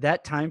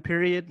 that time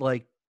period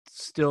like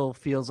still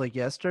feels like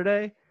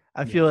yesterday.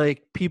 I feel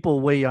like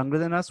people way younger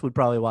than us would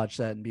probably watch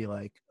that and be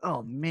like,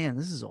 "Oh man,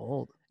 this is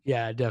old."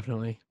 Yeah,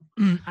 definitely.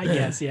 I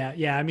guess,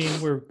 yeah. I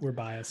mean, we're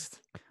biased.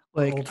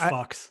 We're Like old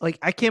fucks.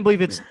 I can't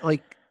believe it's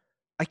like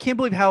I can't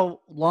believe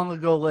how long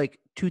ago like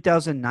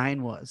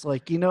 2009 was.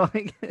 Like, you know,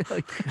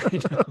 like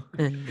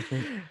and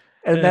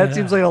that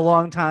seems like a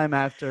long time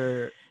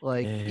after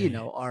like, you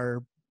know,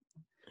 our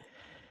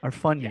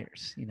fun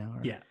years, you know.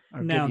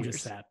 Our Now good I'm years.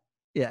 just sad.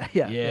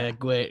 Yeah,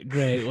 great.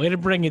 Way to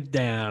bring it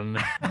down.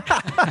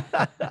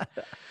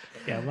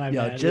 Yeah, my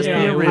Yo, bad. just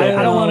Yeah, being real.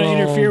 I don't want to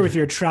interfere with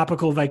your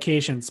tropical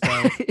vacation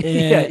spell.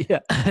 yeah.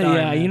 Sorry,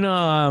 Yeah, you man. know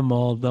I'm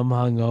old. I'm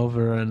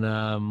hungover and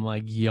I'm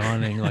like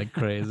yawning like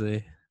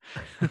crazy.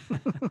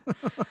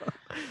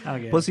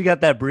 Okay. Plus, you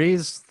got that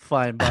breeze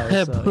flying by. So,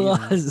 you know.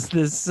 Plus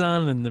the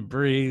sun and the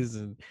breeze,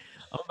 and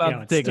I'm about You know,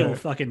 to it's take still a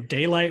fucking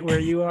daylight where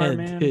you are,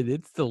 man. Dude,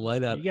 it's still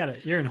light out.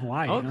 You're in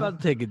Hawaii. I'm you know?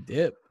 about to take a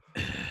dip.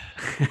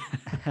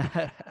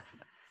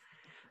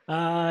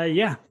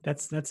 Yeah,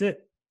 that's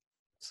it.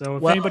 So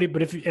if Well-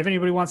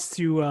 anybody wants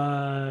to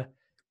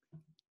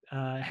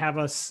have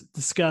us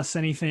discuss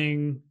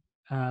anything,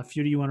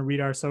 Few, do you want to read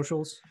our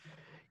socials?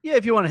 Yeah,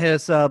 if you want to hit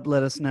us up,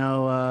 let us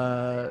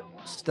know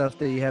stuff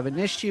that you have an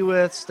issue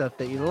with, stuff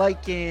that you're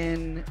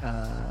liking,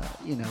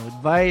 you know,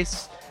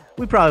 advice.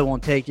 We probably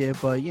won't take it,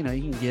 but you know,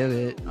 you can give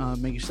it.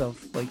 Make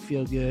yourself like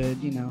feel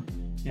good, you know.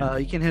 Yeah.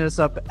 You can hit us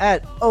up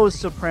at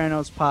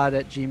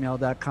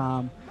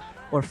osopranospod@gmail.com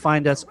or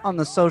find us on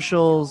the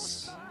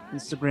socials,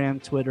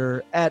 Instagram,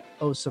 Twitter at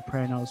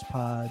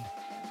osopranospod.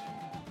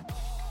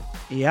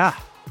 Yeah,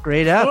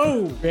 great app.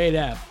 Oh, Great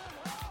app.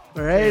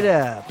 Great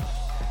app.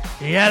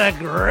 You got a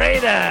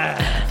great app.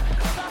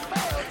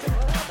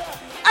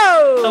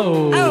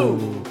 Oh!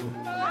 Oh.